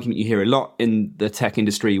argument you hear a lot in the tech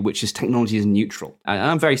industry, which is technology is neutral. And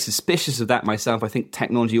I'm very suspicious of that myself. I think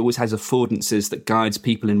technology always has affordances that guides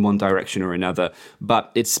people in one direction or another. But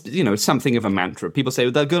it's, it's something of a mantra. People say,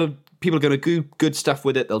 well, people are going to do good stuff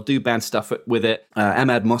with it. They'll do bad stuff with it.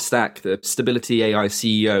 Ahmad Mostak, the Stability AI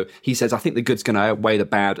CEO, he says, I think the good's going to outweigh the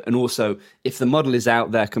bad. And also, if the model is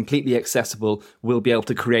out there, completely accessible, we'll be able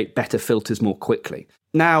to create better filters more quickly.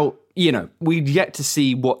 Now, we've yet to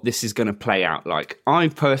see what this is going to play out like. I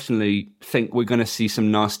personally think we're going to see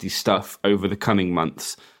some nasty stuff over the coming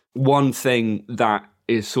months. One thing that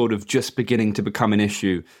is sort of just beginning to become an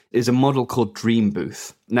issue is a model called Dream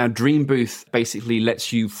Booth. Now, Dream Booth basically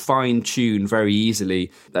lets you fine-tune very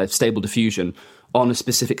easily Stable Diffusion on a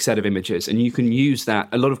specific set of images. And you can use that.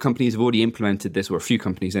 A lot of companies have already implemented this, or a few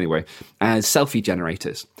companies anyway, as selfie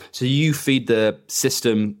generators. So you feed the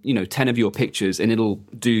system, 10 of your pictures, and it'll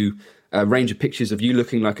do a range of pictures of you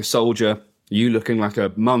looking like a soldier, you looking like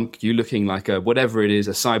a monk, you looking like a whatever it is,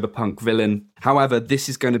 a cyberpunk villain. However, this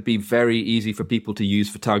is going to be very easy for people to use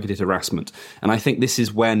for targeted harassment. And I think this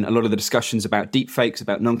is when a lot of the discussions about deepfakes,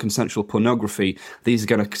 about non-consensual pornography, these are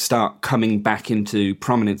going to start coming back into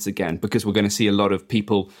prominence again, because we're going to see a lot of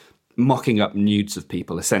people mocking up nudes of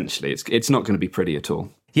people, essentially. It's not going to be pretty at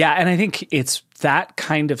all. Yeah, and I think it's that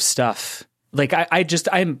kind of stuff. Like,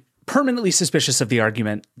 I'm permanently suspicious of the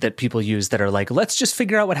argument that people use that are like, let's just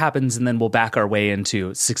figure out what happens and then we'll back our way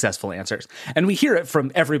into successful answers. And we hear it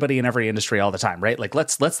from everybody in every industry all the time, right? Like,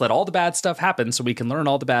 let's let all the bad stuff happen so we can learn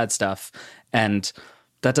all the bad stuff. And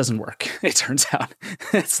that doesn't work. It turns out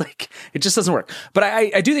it's like, it just doesn't work. But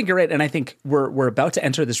I do think you're right. And I think we're about to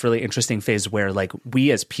enter this really interesting phase where like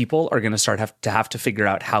we as people are going to have to figure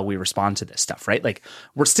out how we respond to this stuff, right? Like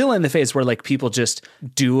we're still in the phase where like people just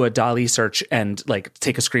do a DALL-E search and like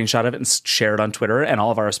take a screenshot of it and share it on Twitter. And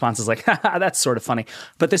all of our responses like, haha, that's sort of funny.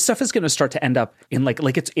 But this stuff is going to start to end up in like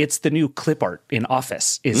it's the new clip art in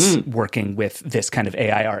Office is working with this kind of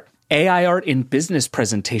AI art. AI art in business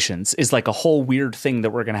presentations is like a whole weird thing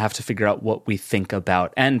that we're going to have to figure out what we think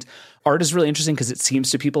about. And art is really interesting because it seems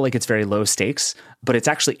to people like it's very low stakes, but it's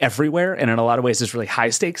actually everywhere. And in a lot of ways, it's really high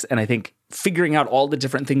stakes. And I think figuring out all the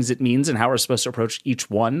different things it means and how we're supposed to approach each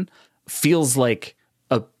one feels like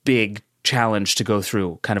a big challenge to go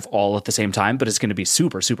through kind of all at the same time, but it's going to be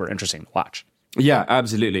super, super interesting to watch. Yeah,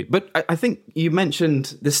 absolutely. But I think you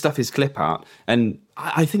mentioned this stuff is clip art, and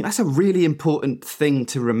I think that's a really important thing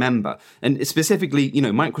to remember. And specifically,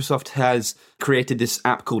 Microsoft has created this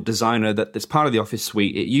app called Designer that's part of the Office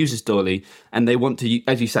suite. It uses DALL-E, and they want to,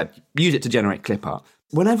 as you said, use it to generate clip art.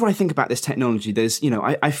 Whenever I think about this technology, there's,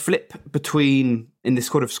 I flip between, in this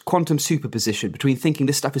sort of quantum superposition, between thinking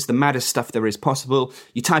this stuff is the maddest stuff there is possible,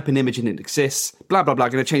 you type an image and it exists, blah, blah, blah,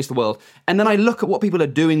 going to change the world. And then I look at what people are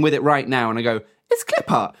doing with it right now and I go, it's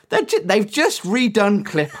clip art. They've just redone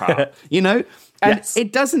clip art, And yes.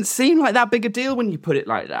 It doesn't seem like that big a deal when you put it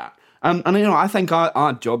like that. And I think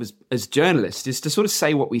our job as journalists is to sort of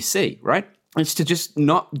say what we see, right? It's to just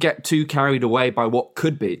not get too carried away by what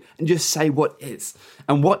could be and just say what is.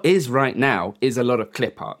 And what is right now is a lot of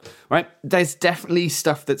clip art, right? There's definitely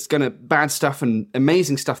bad stuff and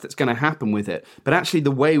amazing stuff that's going to happen with it. But actually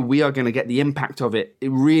the way we are going to get the impact of it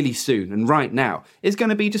really soon and right now is going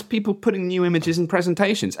to be just people putting new images in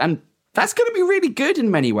presentations. And that's going to be really good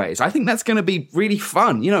in many ways. I think that's going to be really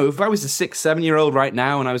fun. If I was a 6-7-year-old right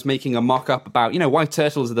now and I was making a mock-up about, why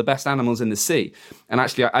turtles are the best animals in the sea, and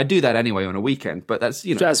actually I do that anyway on a weekend, but that's,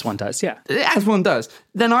 As one does, yeah. As one does.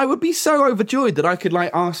 Then I would be so overjoyed that I could,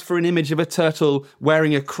 ask for an image of a turtle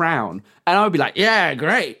wearing a crown, and I would be like, yeah,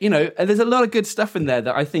 great. And there's a lot of good stuff in there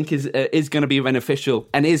that I think is going to be beneficial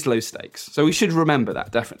and is low stakes. So we should remember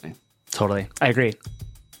that, definitely. Totally. I agree.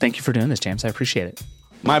 Thank you for doing this, James. I appreciate it.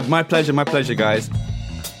 My pleasure, guys.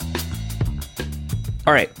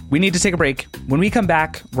 All right, we need to take a break. When we come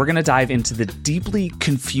back, we're going to dive into the deeply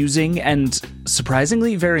confusing and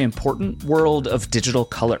surprisingly very important world of digital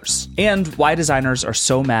colors and why designers are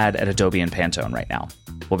so mad at Adobe and Pantone right now.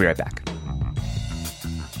 We'll be right back.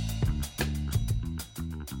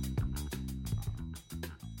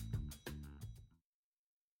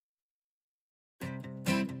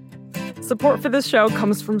 Support for this show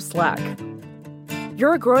comes from Slack.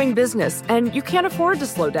 You're a growing business, and you can't afford to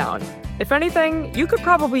slow down. If anything, you could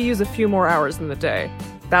probably use a few more hours in the day.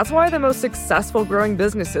 That's why the most successful growing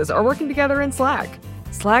businesses are working together in Slack.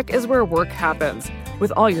 Slack is where work happens,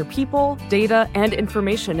 with all your people, data, and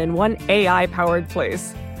information in one AI-powered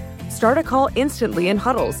place. Start a call instantly in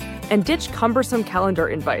huddles and ditch cumbersome calendar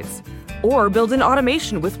invites. Or build an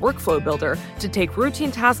automation with Workflow Builder to take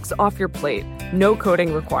routine tasks off your plate. No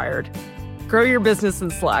coding required. Grow your business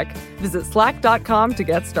in Slack. Visit slack.com to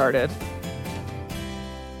get started.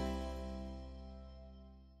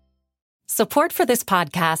 Support for this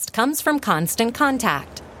podcast comes from Constant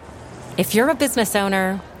Contact. If you're a business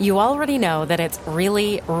owner, you already know that it's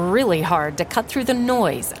really, really hard to cut through the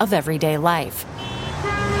noise of everyday life.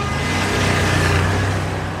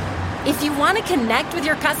 If you want to connect with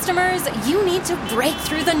your customers, you need to break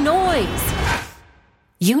through the noise.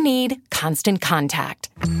 You need Constant Contact.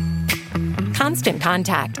 Constant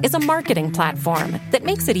Contact is a marketing platform that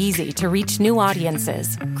makes it easy to reach new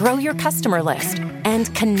audiences, grow your customer list,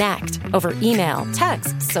 and connect over email,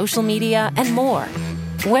 text, social media, and more.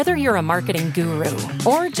 Whether you're a marketing guru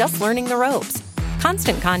or just learning the ropes,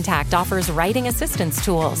 Constant Contact offers writing assistance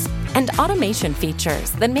tools and automation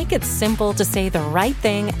features that make it simple to say the right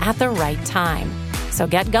thing at the right time. So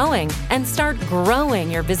get going and start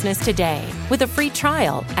growing your business today with a free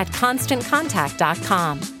trial at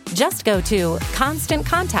ConstantContact.com. Just go to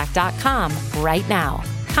ConstantContact.com right now.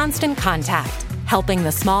 Constant Contact, helping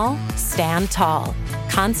the small stand tall.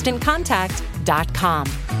 ConstantContact.com.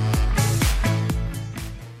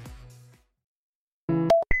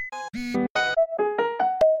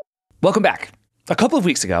 Welcome back. A couple of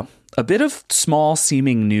weeks ago, a bit of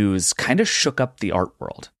small-seeming news kind of shook up the art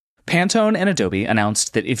world. Pantone and Adobe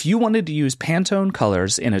announced that if you wanted to use Pantone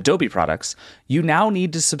colors in Adobe products, you now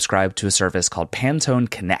need to subscribe to a service called Pantone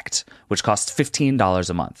Connect, which costs $15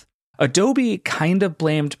 a month. Adobe kind of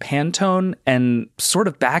blamed Pantone and sort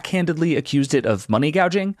of backhandedly accused it of money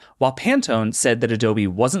gouging, while Pantone said that Adobe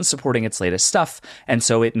wasn't supporting its latest stuff, and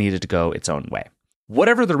so it needed to go its own way.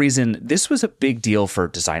 Whatever the reason, this was a big deal for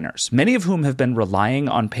designers, many of whom have been relying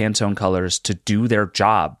on Pantone colors to do their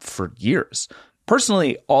job for years.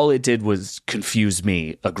 Personally, all it did was confuse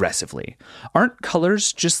me aggressively. Aren't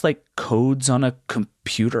colors just like codes on a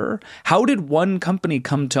computer? How did one company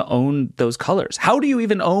come to own those colors? How do you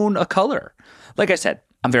even own a color? Like I said,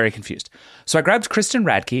 I'm very confused. So I grabbed Kristen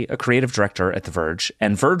Radke, a creative director at The Verge,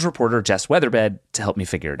 and Verge reporter Jess Weatherbed to help me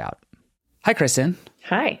figure it out. Hi, Kristen.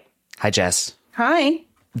 Hi. Hi, Jess. Hi.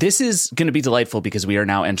 This is going to be delightful because we are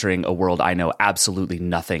now entering a world I know absolutely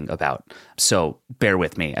nothing about. So bear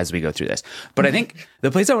with me as we go through this. But I think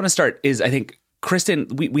the place I want to start is, I think, Kristen,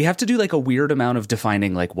 we have to do like a weird amount of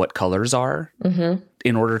defining like what colors are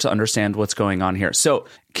in order to understand what's going on here. So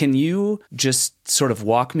can you just sort of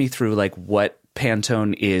walk me through like what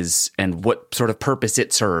Pantone is and what sort of purpose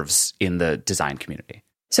it serves in the design community?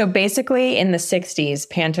 So basically, in the 60s,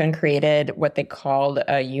 Pantone created what they called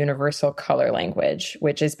a universal color language,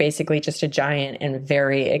 which is basically just a giant and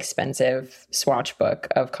very expensive swatch book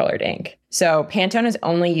of colored ink. So Pantone is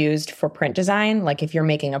only used for print design. Like if you're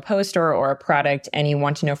making a poster or a product and you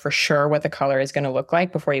want to know for sure what the color is going to look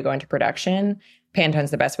like before you go into production,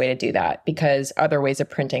 Pantone's the best way to do that because other ways of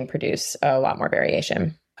printing produce a lot more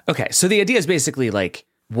variation. Okay, so the idea is basically like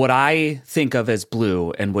what I think of as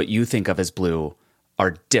blue and what you think of as blue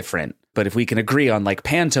are different, but if we can agree on like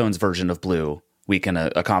Pantone's version of blue, we can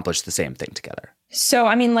accomplish the same thing together. So,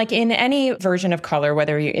 I mean, like in any version of color,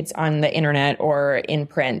 whether it's on the internet or in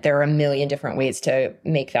print, there are a million different ways to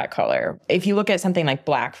make that color. If you look at something like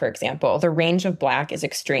black, for example, the range of black is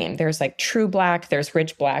extreme. There's like true black, there's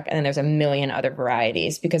rich black, and then there's a million other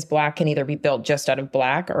varieties because black can either be built just out of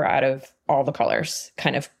black or out of all the colors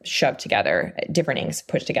kind of shoved together, different inks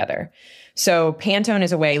pushed together. So Pantone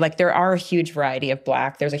is a way, like there are a huge variety of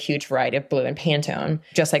black. There's a huge variety of blue in Pantone,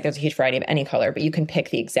 just like there's a huge variety of any color, but you can pick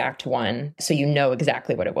the exact one so you know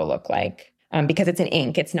exactly what it will look like. Because it's an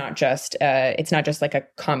ink. It's not just like a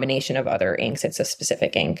combination of other inks. It's a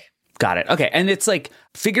specific ink. Got it. Okay. And it's like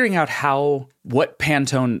figuring out what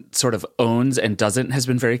Pantone sort of owns and doesn't has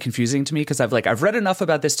been very confusing to me, because I've read enough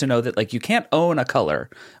about this to know that like you can't own a color,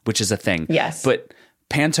 which is a thing. Yes. But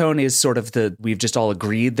Pantone is sort of we've just all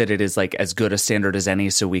agreed that it is like as good a standard as any,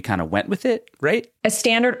 so we kind of went with it, right? A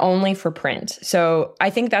standard only for print. So I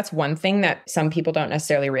think that's one thing that some people don't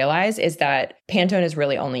necessarily realize is that Pantone is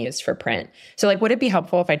really only used for print. So like, would it be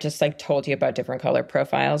helpful if I just like told you about different color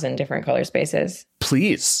profiles and different color spaces?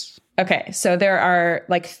 Please. Okay, so there are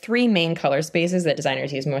like 3 main color spaces that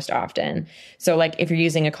designers use most often. So like if you're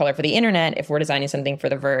using a color for the internet, if we're designing something for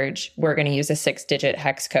The Verge, we're going to use a 6-digit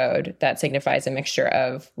hex code that signifies a mixture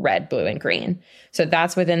of red, blue, and green. So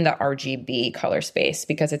that's within the RGB color space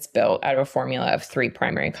because it's built out of a formula of 3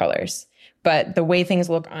 primary colors. But the way things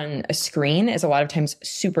look on a screen is a lot of times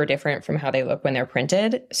super different from how they look when they're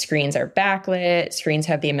printed. Screens are backlit. Screens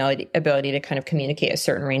have the ability to kind of communicate a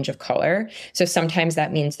certain range of color. So sometimes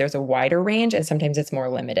that means there's a wider range and sometimes it's more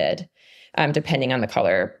limited, depending on the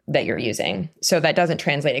color that you're using. So that doesn't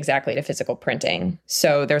translate exactly to physical printing.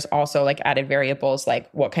 So there's also like added variables like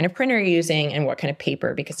what kind of printer you're using and what kind of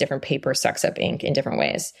paper, because different paper sucks up ink in different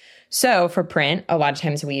ways. So for print, a lot of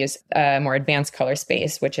times we use a more advanced color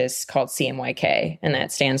space, which is called CMYK, and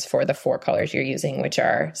that stands for the 4 colors you're using, which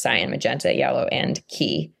are cyan, magenta, yellow, and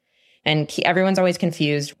key. And key, everyone's always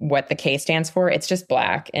confused what the K stands for. It's just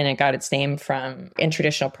black, and it got its name from, in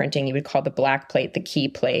traditional printing, you would call the black plate the key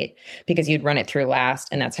plate because you'd run it through last,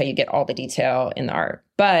 and that's how you get all the detail in the art.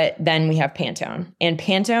 But then we have Pantone. And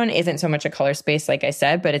Pantone isn't so much a color space, like I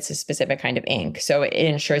said, but it's a specific kind of ink. So it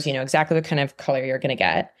ensures you know exactly what kind of color you're going to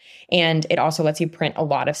get. And it also lets you print a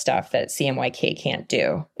lot of stuff that CMYK can't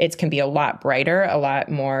do. It can be a lot brighter, a lot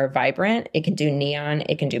more vibrant. It can do neon,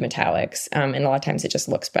 it can do metallics. And a lot of times it just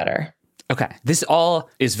looks better. Okay. This all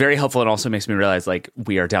is very helpful and also makes me realize like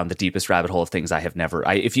we are down the deepest rabbit hole of things I have never.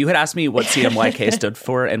 If you had asked me what CMYK stood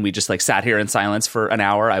for and we just like sat here in silence for an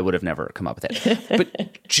hour, I would have never come up with it.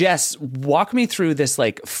 But Jess, walk me through this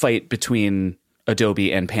like fight between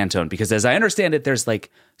Adobe and Pantone, because as I understand it, there's like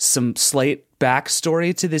some slight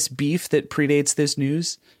backstory to this beef that predates this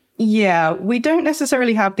news. Yeah, we don't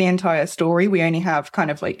necessarily have the entire story. We only have kind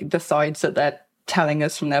of like the sides that they're telling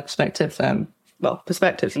us from their perspectives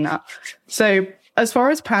and that. So as far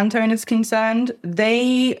as Pantone is concerned,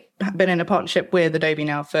 they have been in a partnership with Adobe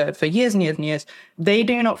now for years and years and years. They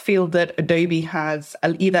do not feel that Adobe has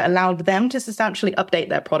either allowed them to substantially update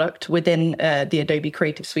their product within the Adobe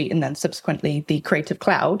Creative Suite and then subsequently the Creative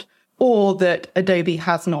Cloud, or that Adobe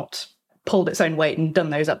has not pulled its own weight and done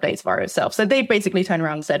those updates via itself. So they basically turned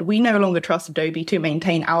around and said, we no longer trust Adobe to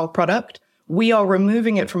maintain our product. We are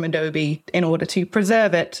removing it from Adobe in order to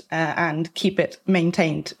preserve it and keep it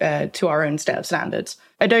maintained to our own set of standards.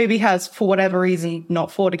 Adobe has, for whatever reason,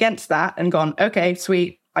 not fought against that and gone, okay,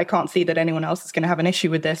 sweet, I can't see that anyone else is going to have an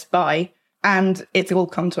issue with this, bye. And it's all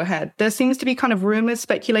come to a head. There seems to be kind of rumors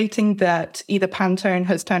speculating that either Pantone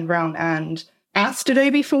has turned around and asked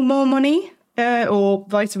Adobe for more money or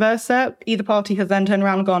vice versa. Either party has then turned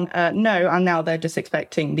around and gone, no, and now they're just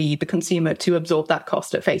expecting the consumer to absorb that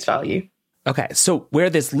cost at face value. Okay, so where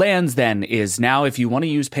this lands then is now if you want to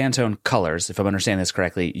use Pantone colors, if I'm understanding this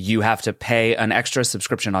correctly, you have to pay an extra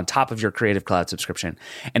subscription on top of your Creative Cloud subscription.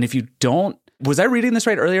 And if you don't, was I reading this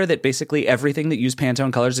right earlier that basically everything that use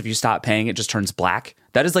Pantone colors, if you stop paying, it just turns black?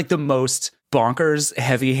 That is like the most bonkers,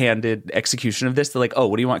 heavy-handed execution of this. They're like, oh,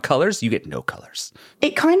 what do you want, colors? You get no colors.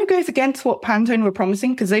 It kind of goes against what Pantone were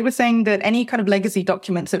promising, because they were saying that any kind of legacy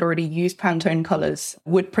documents that already use Pantone colors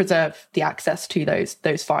would preserve the access to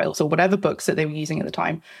those files or whatever books that they were using at the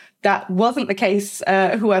time. That wasn't the case,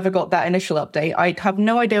 whoever got that initial update. I have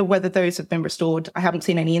no idea whether those have been restored. I haven't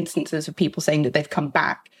seen any instances of people saying that they've come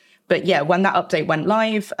back. But yeah, when that update went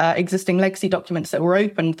live, existing legacy documents that were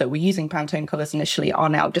opened that were using Pantone colors initially are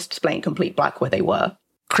now just displaying complete black where they were.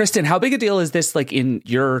 Kristen, how big a deal is this like in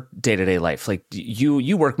your day-to-day life? Like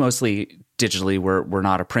you work mostly digitally. We're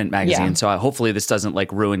not a print magazine, so hopefully this doesn't like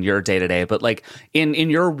ruin your day-to-day. But like in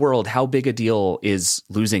your world, how big a deal is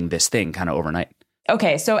losing this thing kind of overnight?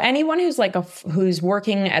 Okay, so anyone who's like who's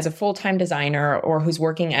working as a full-time designer or who's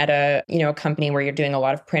working at a company where you're doing a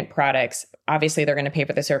lot of print products, obviously they're going to pay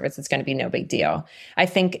for the service. It's going to be no big deal. I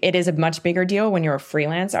think it is a much bigger deal when you're a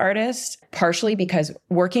freelance artist, partially because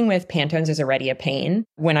working with Pantones is already a pain.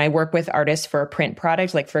 When I work with artists for a print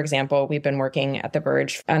product, like for example, we've been working at The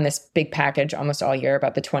Verge on this big package almost all year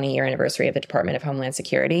about the 20-year anniversary of the Department of Homeland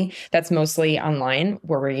Security. That's mostly online,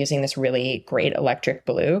 where we're using this really great electric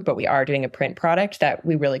blue, but we are doing a print product that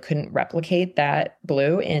we really couldn't replicate that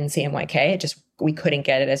blue in CMYK. We couldn't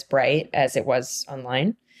get it as bright as it was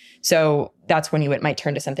online. So that's when you might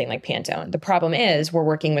turn to something like Pantone. The problem is we're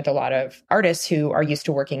working with a lot of artists who are used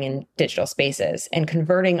to working in digital spaces, and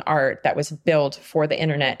converting art that was built for the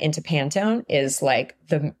internet into Pantone is like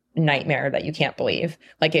the nightmare that you can't believe.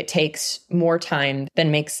 Like, it takes more time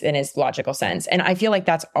than makes in its logical sense. And I feel like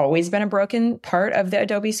that's always been a broken part of the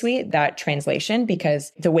Adobe suite, that translation,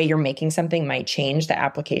 because the way you're making something might change, the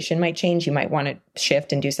application might change. You might want to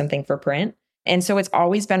shift and do something for print. And so it's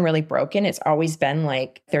always been really broken. It's always been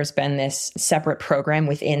like there's been this separate program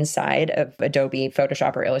inside of Adobe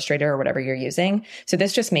Photoshop or Illustrator or whatever you're using. So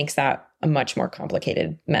this just makes that a much more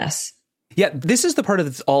complicated mess. Yeah, this is the part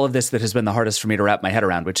of all of this that has been the hardest for me to wrap my head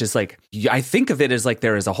around, which is like, I think of it as like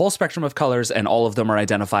there is a whole spectrum of colors and all of them are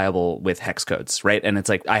identifiable with hex codes, right? And it's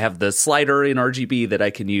like I have the slider in RGB that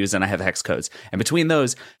I can use and I have hex codes. And between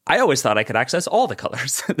those, I always thought I could access all the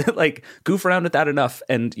colors. Like, goof around with that enough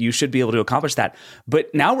and you should be able to accomplish that.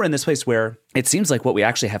 But now we're in this place where it seems like what we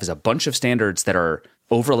actually have is a bunch of standards that are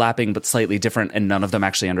overlapping but slightly different, and none of them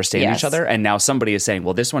actually understand each other. And now somebody is saying,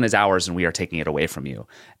 well, this one is ours and we are taking it away from you.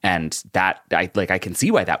 And that I can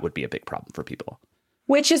see why that would be a big problem for people.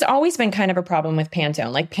 Which has always been kind of a problem with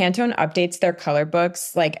Pantone. Like, Pantone updates their color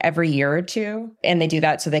books like every year or two, and they do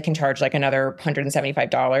that so they can charge like another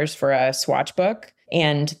 $175 for a swatch book.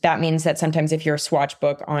 And that means that sometimes if your swatch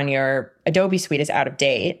book on your Adobe suite is out of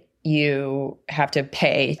date, you have to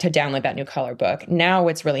pay to download that new color book. Now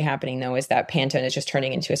what's really happening, though, is that Pantone is just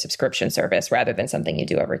turning into a subscription service rather than something you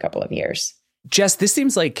do every couple of years. Jess, this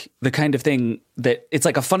seems like the kind of thing that it's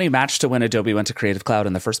like a funny match to when Adobe went to Creative Cloud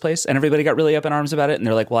in the first place. And everybody got really up in arms about it. And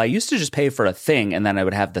they're like, well, I used to just pay for a thing and then I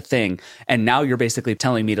would have the thing. And now you're basically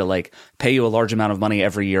telling me to like pay you a large amount of money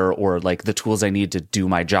every year, or like the tools I need to do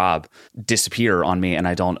my job disappear on me and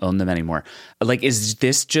I don't own them anymore. Like, is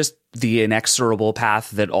this just the inexorable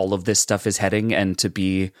path that all of this stuff is heading? And to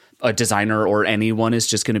be a designer or anyone is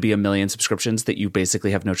just going to be a million subscriptions that you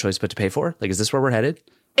basically have no choice but to pay for? Like, is this where we're headed?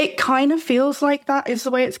 It kind of feels like that is the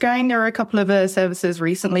way it's going. There are a couple of services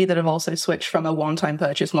recently that have also switched from a one-time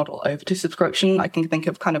purchase model over to subscription. I can think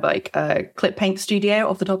of kind of like Clip Paint Studio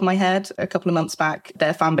off the top of my head. A couple of months back,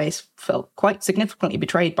 their fan base felt quite significantly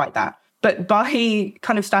betrayed by that. But by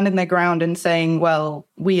kind of standing their ground and saying, well,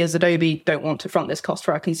 we as Adobe don't want to front this cost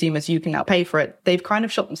for our consumers, you can now pay for it, they've kind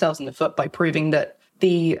of shot themselves in the foot by proving that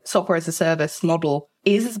the software as a service model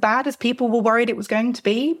is as bad as people were worried it was going to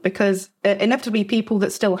be, because inevitably people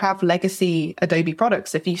that still have legacy Adobe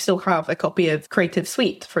products, if you still have a copy of Creative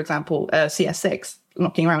Suite, for example, CS6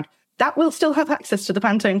 knocking around, that will still have access to the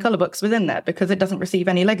Pantone color books within there because it doesn't receive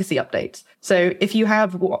any legacy updates. So if you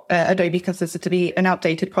have what Adobe considers to be an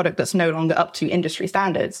outdated product that's no longer up to industry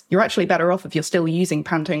standards, you're actually better off if you're still using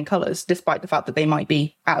Pantone colors, despite the fact that they might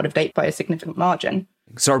be out of date by a significant margin.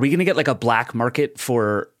 So are we going to get like a black market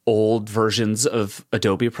for old versions of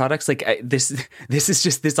Adobe products? Like this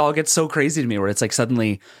all gets so crazy to me, where it's like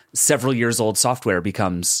suddenly several years old software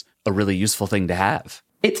becomes a really useful thing to have.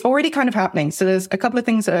 It's already kind of happening. So there's a couple of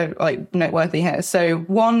things that are like noteworthy here. So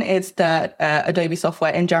one is that Adobe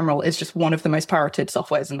software in general is just one of the most pirated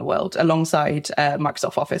softwares in the world, alongside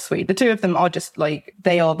Microsoft Office Suite. The two of them are just like,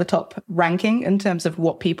 they are the top ranking in terms of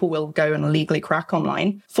what people will go and legally crack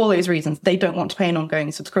online. For those reasons, they don't want to pay an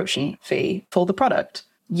ongoing subscription fee for the product.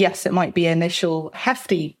 Yes, it might be an initial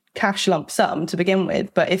hefty cash lump sum to begin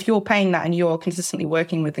with, but if you're paying that and you're consistently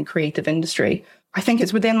working with the creative industry, I think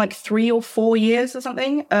it's within like 3 or 4 years or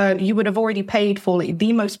something, you would have already paid for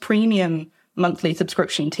the most premium monthly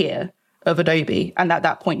subscription tier of Adobe. And at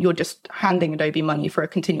that point, you're just handing Adobe money for a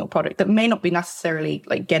continual product that may not be necessarily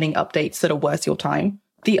like getting updates that are worth your time.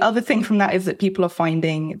 The other thing from that is that people are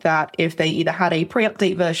finding that if they either had a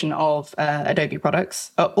pre-update version of Adobe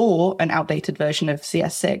products or an outdated version of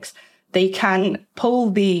CS6, they can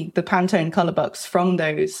pull the Pantone color books from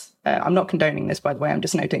those. I'm not condoning this, by the way, I'm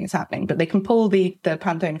just noting it's happening, but they can pull the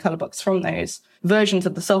Pantone color books from those versions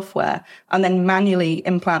of the software and then manually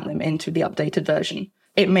implant them into the updated version.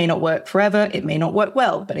 It may not work forever, it may not work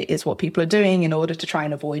well, but it is what people are doing in order to try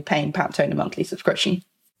and avoid paying Pantone a monthly subscription.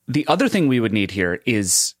 The other thing we would need here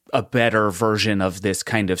is a better version of this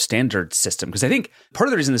kind of standard system. Because I think part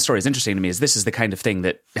of the reason this story is interesting to me is this is the kind of thing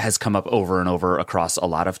that has come up over and over across a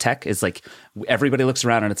lot of tech. Is like everybody looks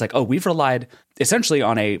around and it's like, oh, we've relied essentially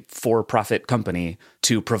on a for-profit company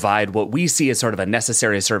to provide what we see as sort of a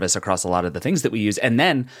necessary service across a lot of the things that we use. And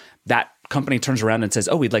then that company turns around and says,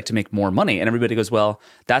 oh, we'd like to make more money. And everybody goes, well,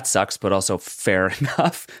 that sucks, but also fair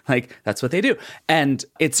enough. Like, that's what they do. And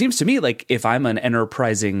it seems to me like if I'm an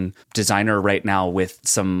enterprising designer right now with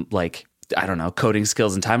some like, I don't know, coding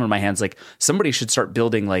skills and time on my hands, like somebody should start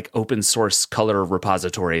building like open source color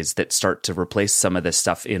repositories that start to replace some of this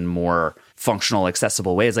stuff in more functional,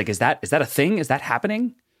 accessible ways. Like, is that a thing? Is that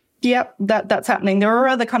happening? Yep, that's happening. There are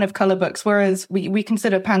other kind of color books, whereas we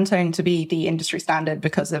consider Pantone to be the industry standard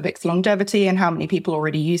because of its longevity and how many people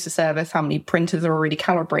already use the service, how many printers are already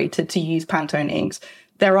calibrated to use Pantone inks.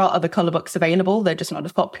 There are other color books available. They're just not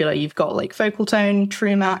as popular. You've got like Focal Tone,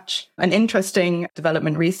 True Match. An interesting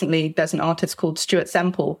development recently, there's an artist called Stuart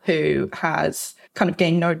Semple who has kind of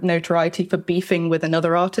gained notoriety for beefing with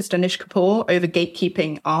another artist, Anish Kapoor, over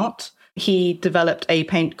gatekeeping art. He developed a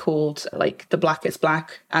paint called like The Blackest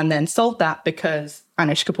Black and then sold that because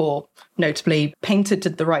Anish Kapoor notably painted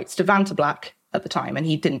the rights to Vantablack at the time, and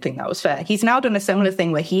he didn't think that was fair. He's now done a similar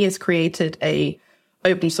thing where he has created a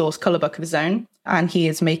open source color book of his own, and he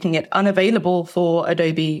is making it unavailable for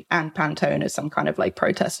Adobe and Pantone as some kind of like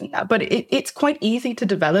protest in that. But it's quite easy to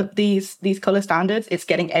develop these color standards. It's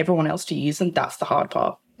getting everyone else to use them. That's the hard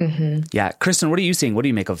part. Mm-hmm. Yeah. Kristen, what are you seeing? What do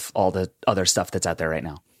you make of all the other stuff that's out there right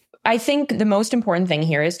now? I think the most important thing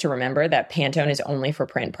here is to remember that Pantone is only for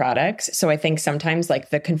print products. So I think sometimes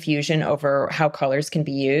like the confusion over how colors can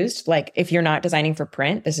be used, like if you're not designing for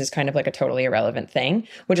print, this is kind of like a totally irrelevant thing,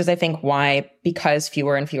 which is I think why, because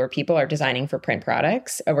fewer and fewer people are designing for print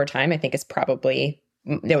products over time, I think it's probably,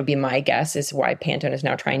 that would be my guess, is why Pantone is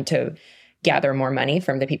now trying to gather more money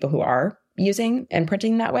from the people who are using and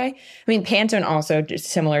printing that way. I mean, Pantone also, just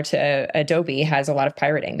similar to Adobe, has a lot of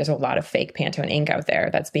pirating. There's a lot of fake Pantone ink out there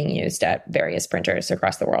that's being used at various printers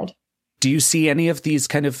across the world. Do you see any of these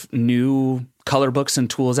kind of new color books and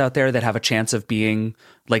tools out there that have a chance of being,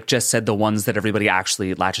 like Jess said, the ones that everybody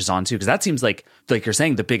actually latches onto? Because that seems like you're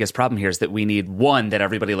saying, the biggest problem here is that we need one that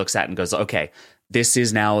everybody looks at and goes, okay, this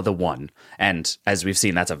is now the one. And as we've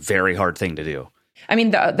seen, that's a very hard thing to do. I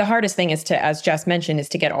mean, the hardest thing is to, as Jess mentioned, is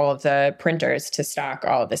to get all of the printers to stock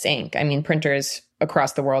all of this ink. I mean, printers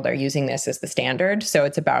across the world are using this as the standard. So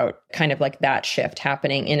it's about kind of like that shift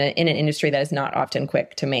happening in an industry that is not often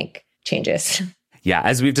quick to make changes. Yeah,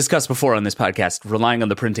 as we've discussed before on this podcast, relying on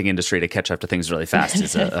the printing industry to catch up to things really fast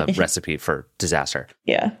is a recipe for disaster.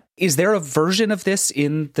 Yeah. Is there a version of this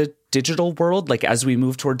in the digital world? Like as we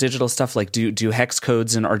move toward digital stuff, like do hex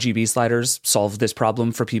codes and RGB sliders solve this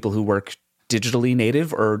problem for people who work digitally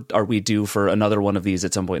native, or are we due for another one of these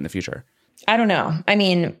at some point in the future? I don't know. I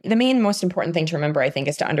mean, the main most important thing to remember, I think,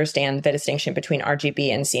 is to understand the distinction between RGB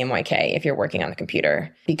and CMYK if you're working on the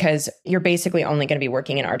computer, because you're basically only going to be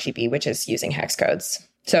working in RGB, which is using hex codes.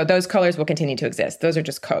 So those colors will continue to exist. Those are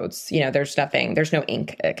just codes. You know, there's no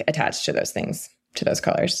ink attached to those things, to those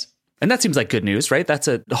colors. And that seems like good news, right? That's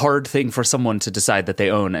a hard thing for someone to decide that they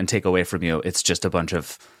own and take away from you. It's just a bunch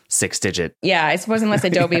of 6-digit. Yeah, I suppose unless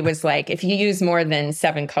Adobe was like, if you use more than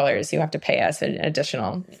 7 colors, you have to pay us an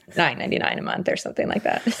additional $9.99 a month or something like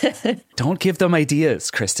that. Don't give them ideas,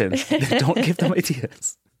 Kristen. Don't give them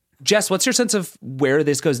ideas. Jess, what's your sense of where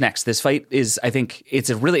this goes next? This fight is, I think,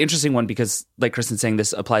 it's a really interesting one because, like Kristen's saying,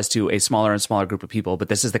 this applies to a smaller and smaller group of people, but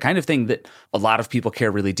this is the kind of thing that a lot of people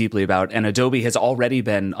care really deeply about. And Adobe has already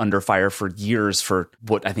been under fire for years for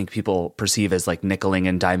what I think people perceive as like nickeling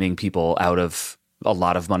and diming people out of a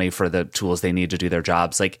lot of money for the tools they need to do their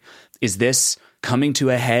jobs. Like, is this coming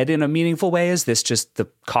to a head in a meaningful way? Is this just the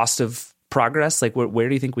cost of progress? Like, where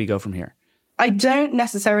do you think we go from here? I don't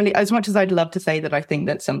necessarily, as much as I'd love to say that I think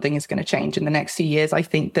that something is going to change in the next few years, I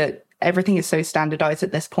think that everything is so standardized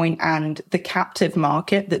at this point, and the captive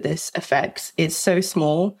market that this affects is so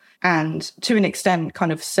small and to an extent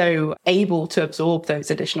kind of so able to absorb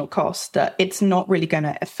those additional costs that it's not really going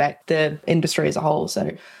to affect the industry as a whole.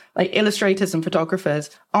 So like illustrators and photographers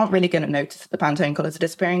aren't really going to notice that the Pantone colors are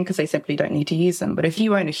disappearing because they simply don't need to use them. But if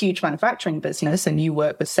you own a huge manufacturing business and you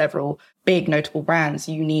work with several big notable brands,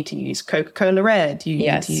 you need to use Coca-Cola Red, you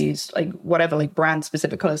need to use like whatever like brand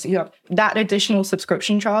specific colors that you have. That additional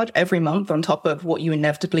subscription charge every month on top of what you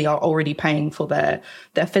inevitably are already paying for their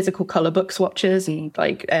physical color book swatches and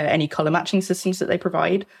like any color matching systems that they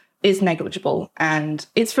provide is negligible. And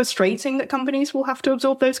it's frustrating that companies will have to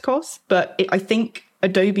absorb those costs. But I think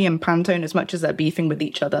Adobe and Pantone, as much as they're beefing with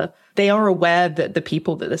each other, they are aware that the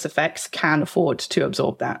people that this affects can afford to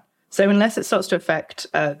absorb that. So unless it starts to affect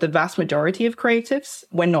the vast majority of creatives,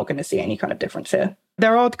 we're not going to see any kind of difference here.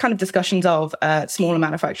 There are kind of discussions of smaller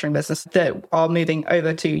manufacturing business that are moving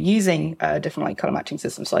over to using different like color matching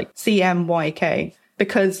systems like CMYK,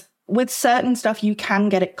 because with certain stuff, you can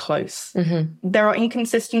get it close. There are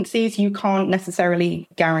inconsistencies. You can't necessarily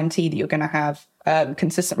guarantee that you're going to have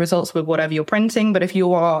consistent results with whatever you're printing. But if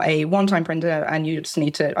you are a one-time printer and you just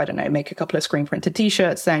need to, I don't know, make a couple of screen printed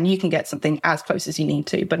t-shirts, then you can get something as close as you need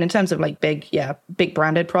to. But in terms of like big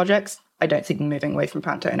branded projects, I don't see them moving away from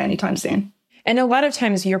Pantone anytime soon. And a lot of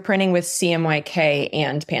times you're printing with CMYK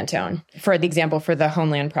and Pantone. For the example, for the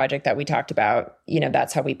Homeland project that we talked about,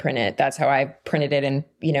 that's how we print it. That's how I printed it. And,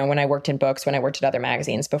 when I worked in books, when I worked at other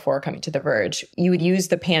magazines before coming to The Verge, you would use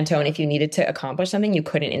the Pantone if you needed to accomplish something you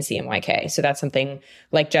couldn't in CMYK. So that's something,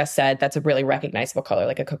 like Jess said, that's a really recognizable color,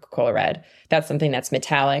 like a Coca-Cola red. That's something that's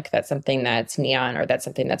metallic. That's something that's neon, or that's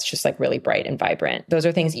something that's just like really bright and vibrant. Those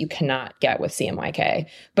are things that you cannot get with CMYK.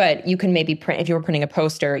 But you can maybe print, if you were printing a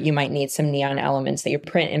poster, you might need some neon elements that you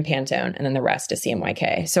print in Pantone, and then the rest is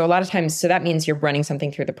CMYK. So a lot of times, so that means you're running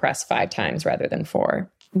something through the press 5 times rather than 4.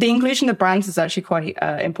 The inclusion of brands is actually quite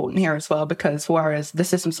important here as well, because whereas the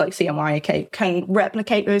systems like CMYK can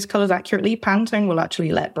replicate those colors accurately, Pantone will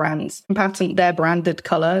actually let brands patent their branded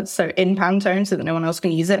color in Pantone so that no one else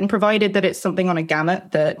can use it. And provided that it's something on a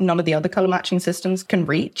gamut that none of the other color matching systems can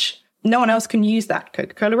reach, no one else can use that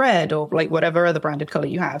Coca-Cola red or like whatever other branded color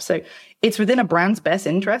you have. So it's within a brand's best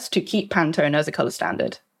interest to keep Pantone as a color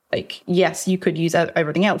standard. Like, yes, you could use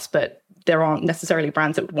everything else, but there aren't necessarily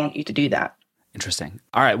brands that would want you to do that. Interesting.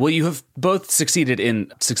 All right. Well, you have both succeeded in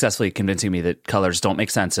successfully convincing me that colors don't make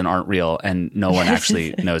sense and aren't real, and no one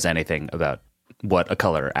actually knows anything about what a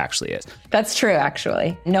color actually is. That's true,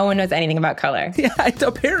 actually. No one knows anything about color. Yeah,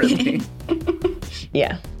 apparently.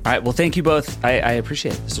 Yeah. All right. Well, thank you both. I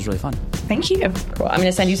appreciate it. This was really fun. Thank you. Cool. I'm going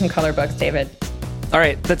to send you some color books, David. All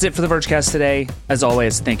right. That's it for the Vergecast today. As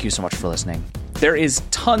always, thank you so much for listening. There is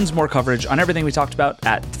tons more coverage on everything we talked about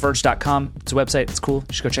at theverge.com. It's a website. It's cool.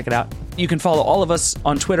 You should go check it out. You can follow all of us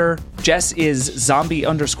on Twitter. Jess is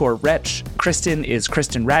zombie_wretch. Kristen is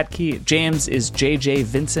Kristen Radke. James is JJ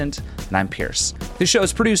Vincent. And I'm Pierce. This show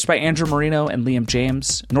is produced by Andrew Marino and Liam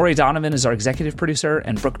James. Nori Donovan is our executive producer,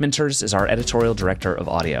 and Brooke Minters is our editorial director of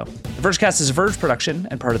audio. The Vergecast is a Verge production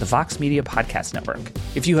and part of the Vox Media Podcast Network.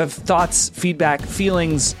 If you have thoughts, feedback,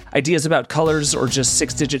 feelings, ideas about colors, or just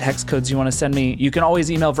 6-digit hex codes you want to send me, you can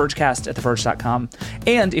always email vergecast@theverge.com.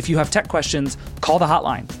 And if you have tech questions, call the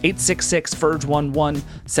hotline, 866-VERGE11.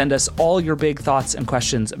 Send us all your big thoughts and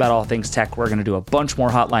questions about all things tech. We're going to do a bunch more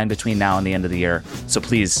hotline between now and the end of the year, so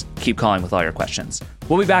please keep calling with all your questions.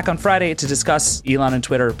 We'll be back on Friday to discuss Elon and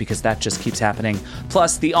Twitter, because that just keeps happening,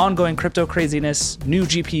 plus the ongoing crypto craziness, new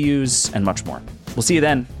GPUs, and much more. We'll see you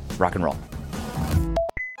then. Rock and roll.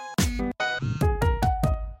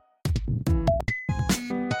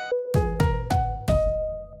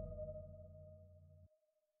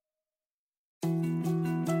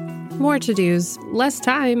 More to-dos, less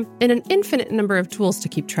time, and an infinite number of tools to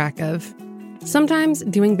keep track of. Sometimes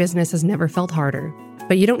doing business has never felt harder,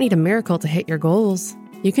 but you don't need a miracle to hit your goals.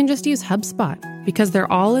 You can just use HubSpot, because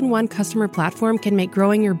their all-in-one customer platform can make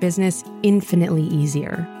growing your business infinitely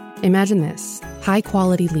easier. Imagine this: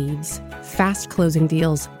 high-quality leads, fast closing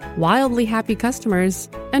deals, wildly happy customers,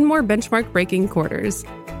 and more benchmark-breaking quarters.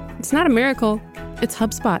 It's not a miracle, it's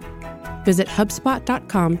HubSpot. Visit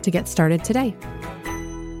HubSpot.com to get started today.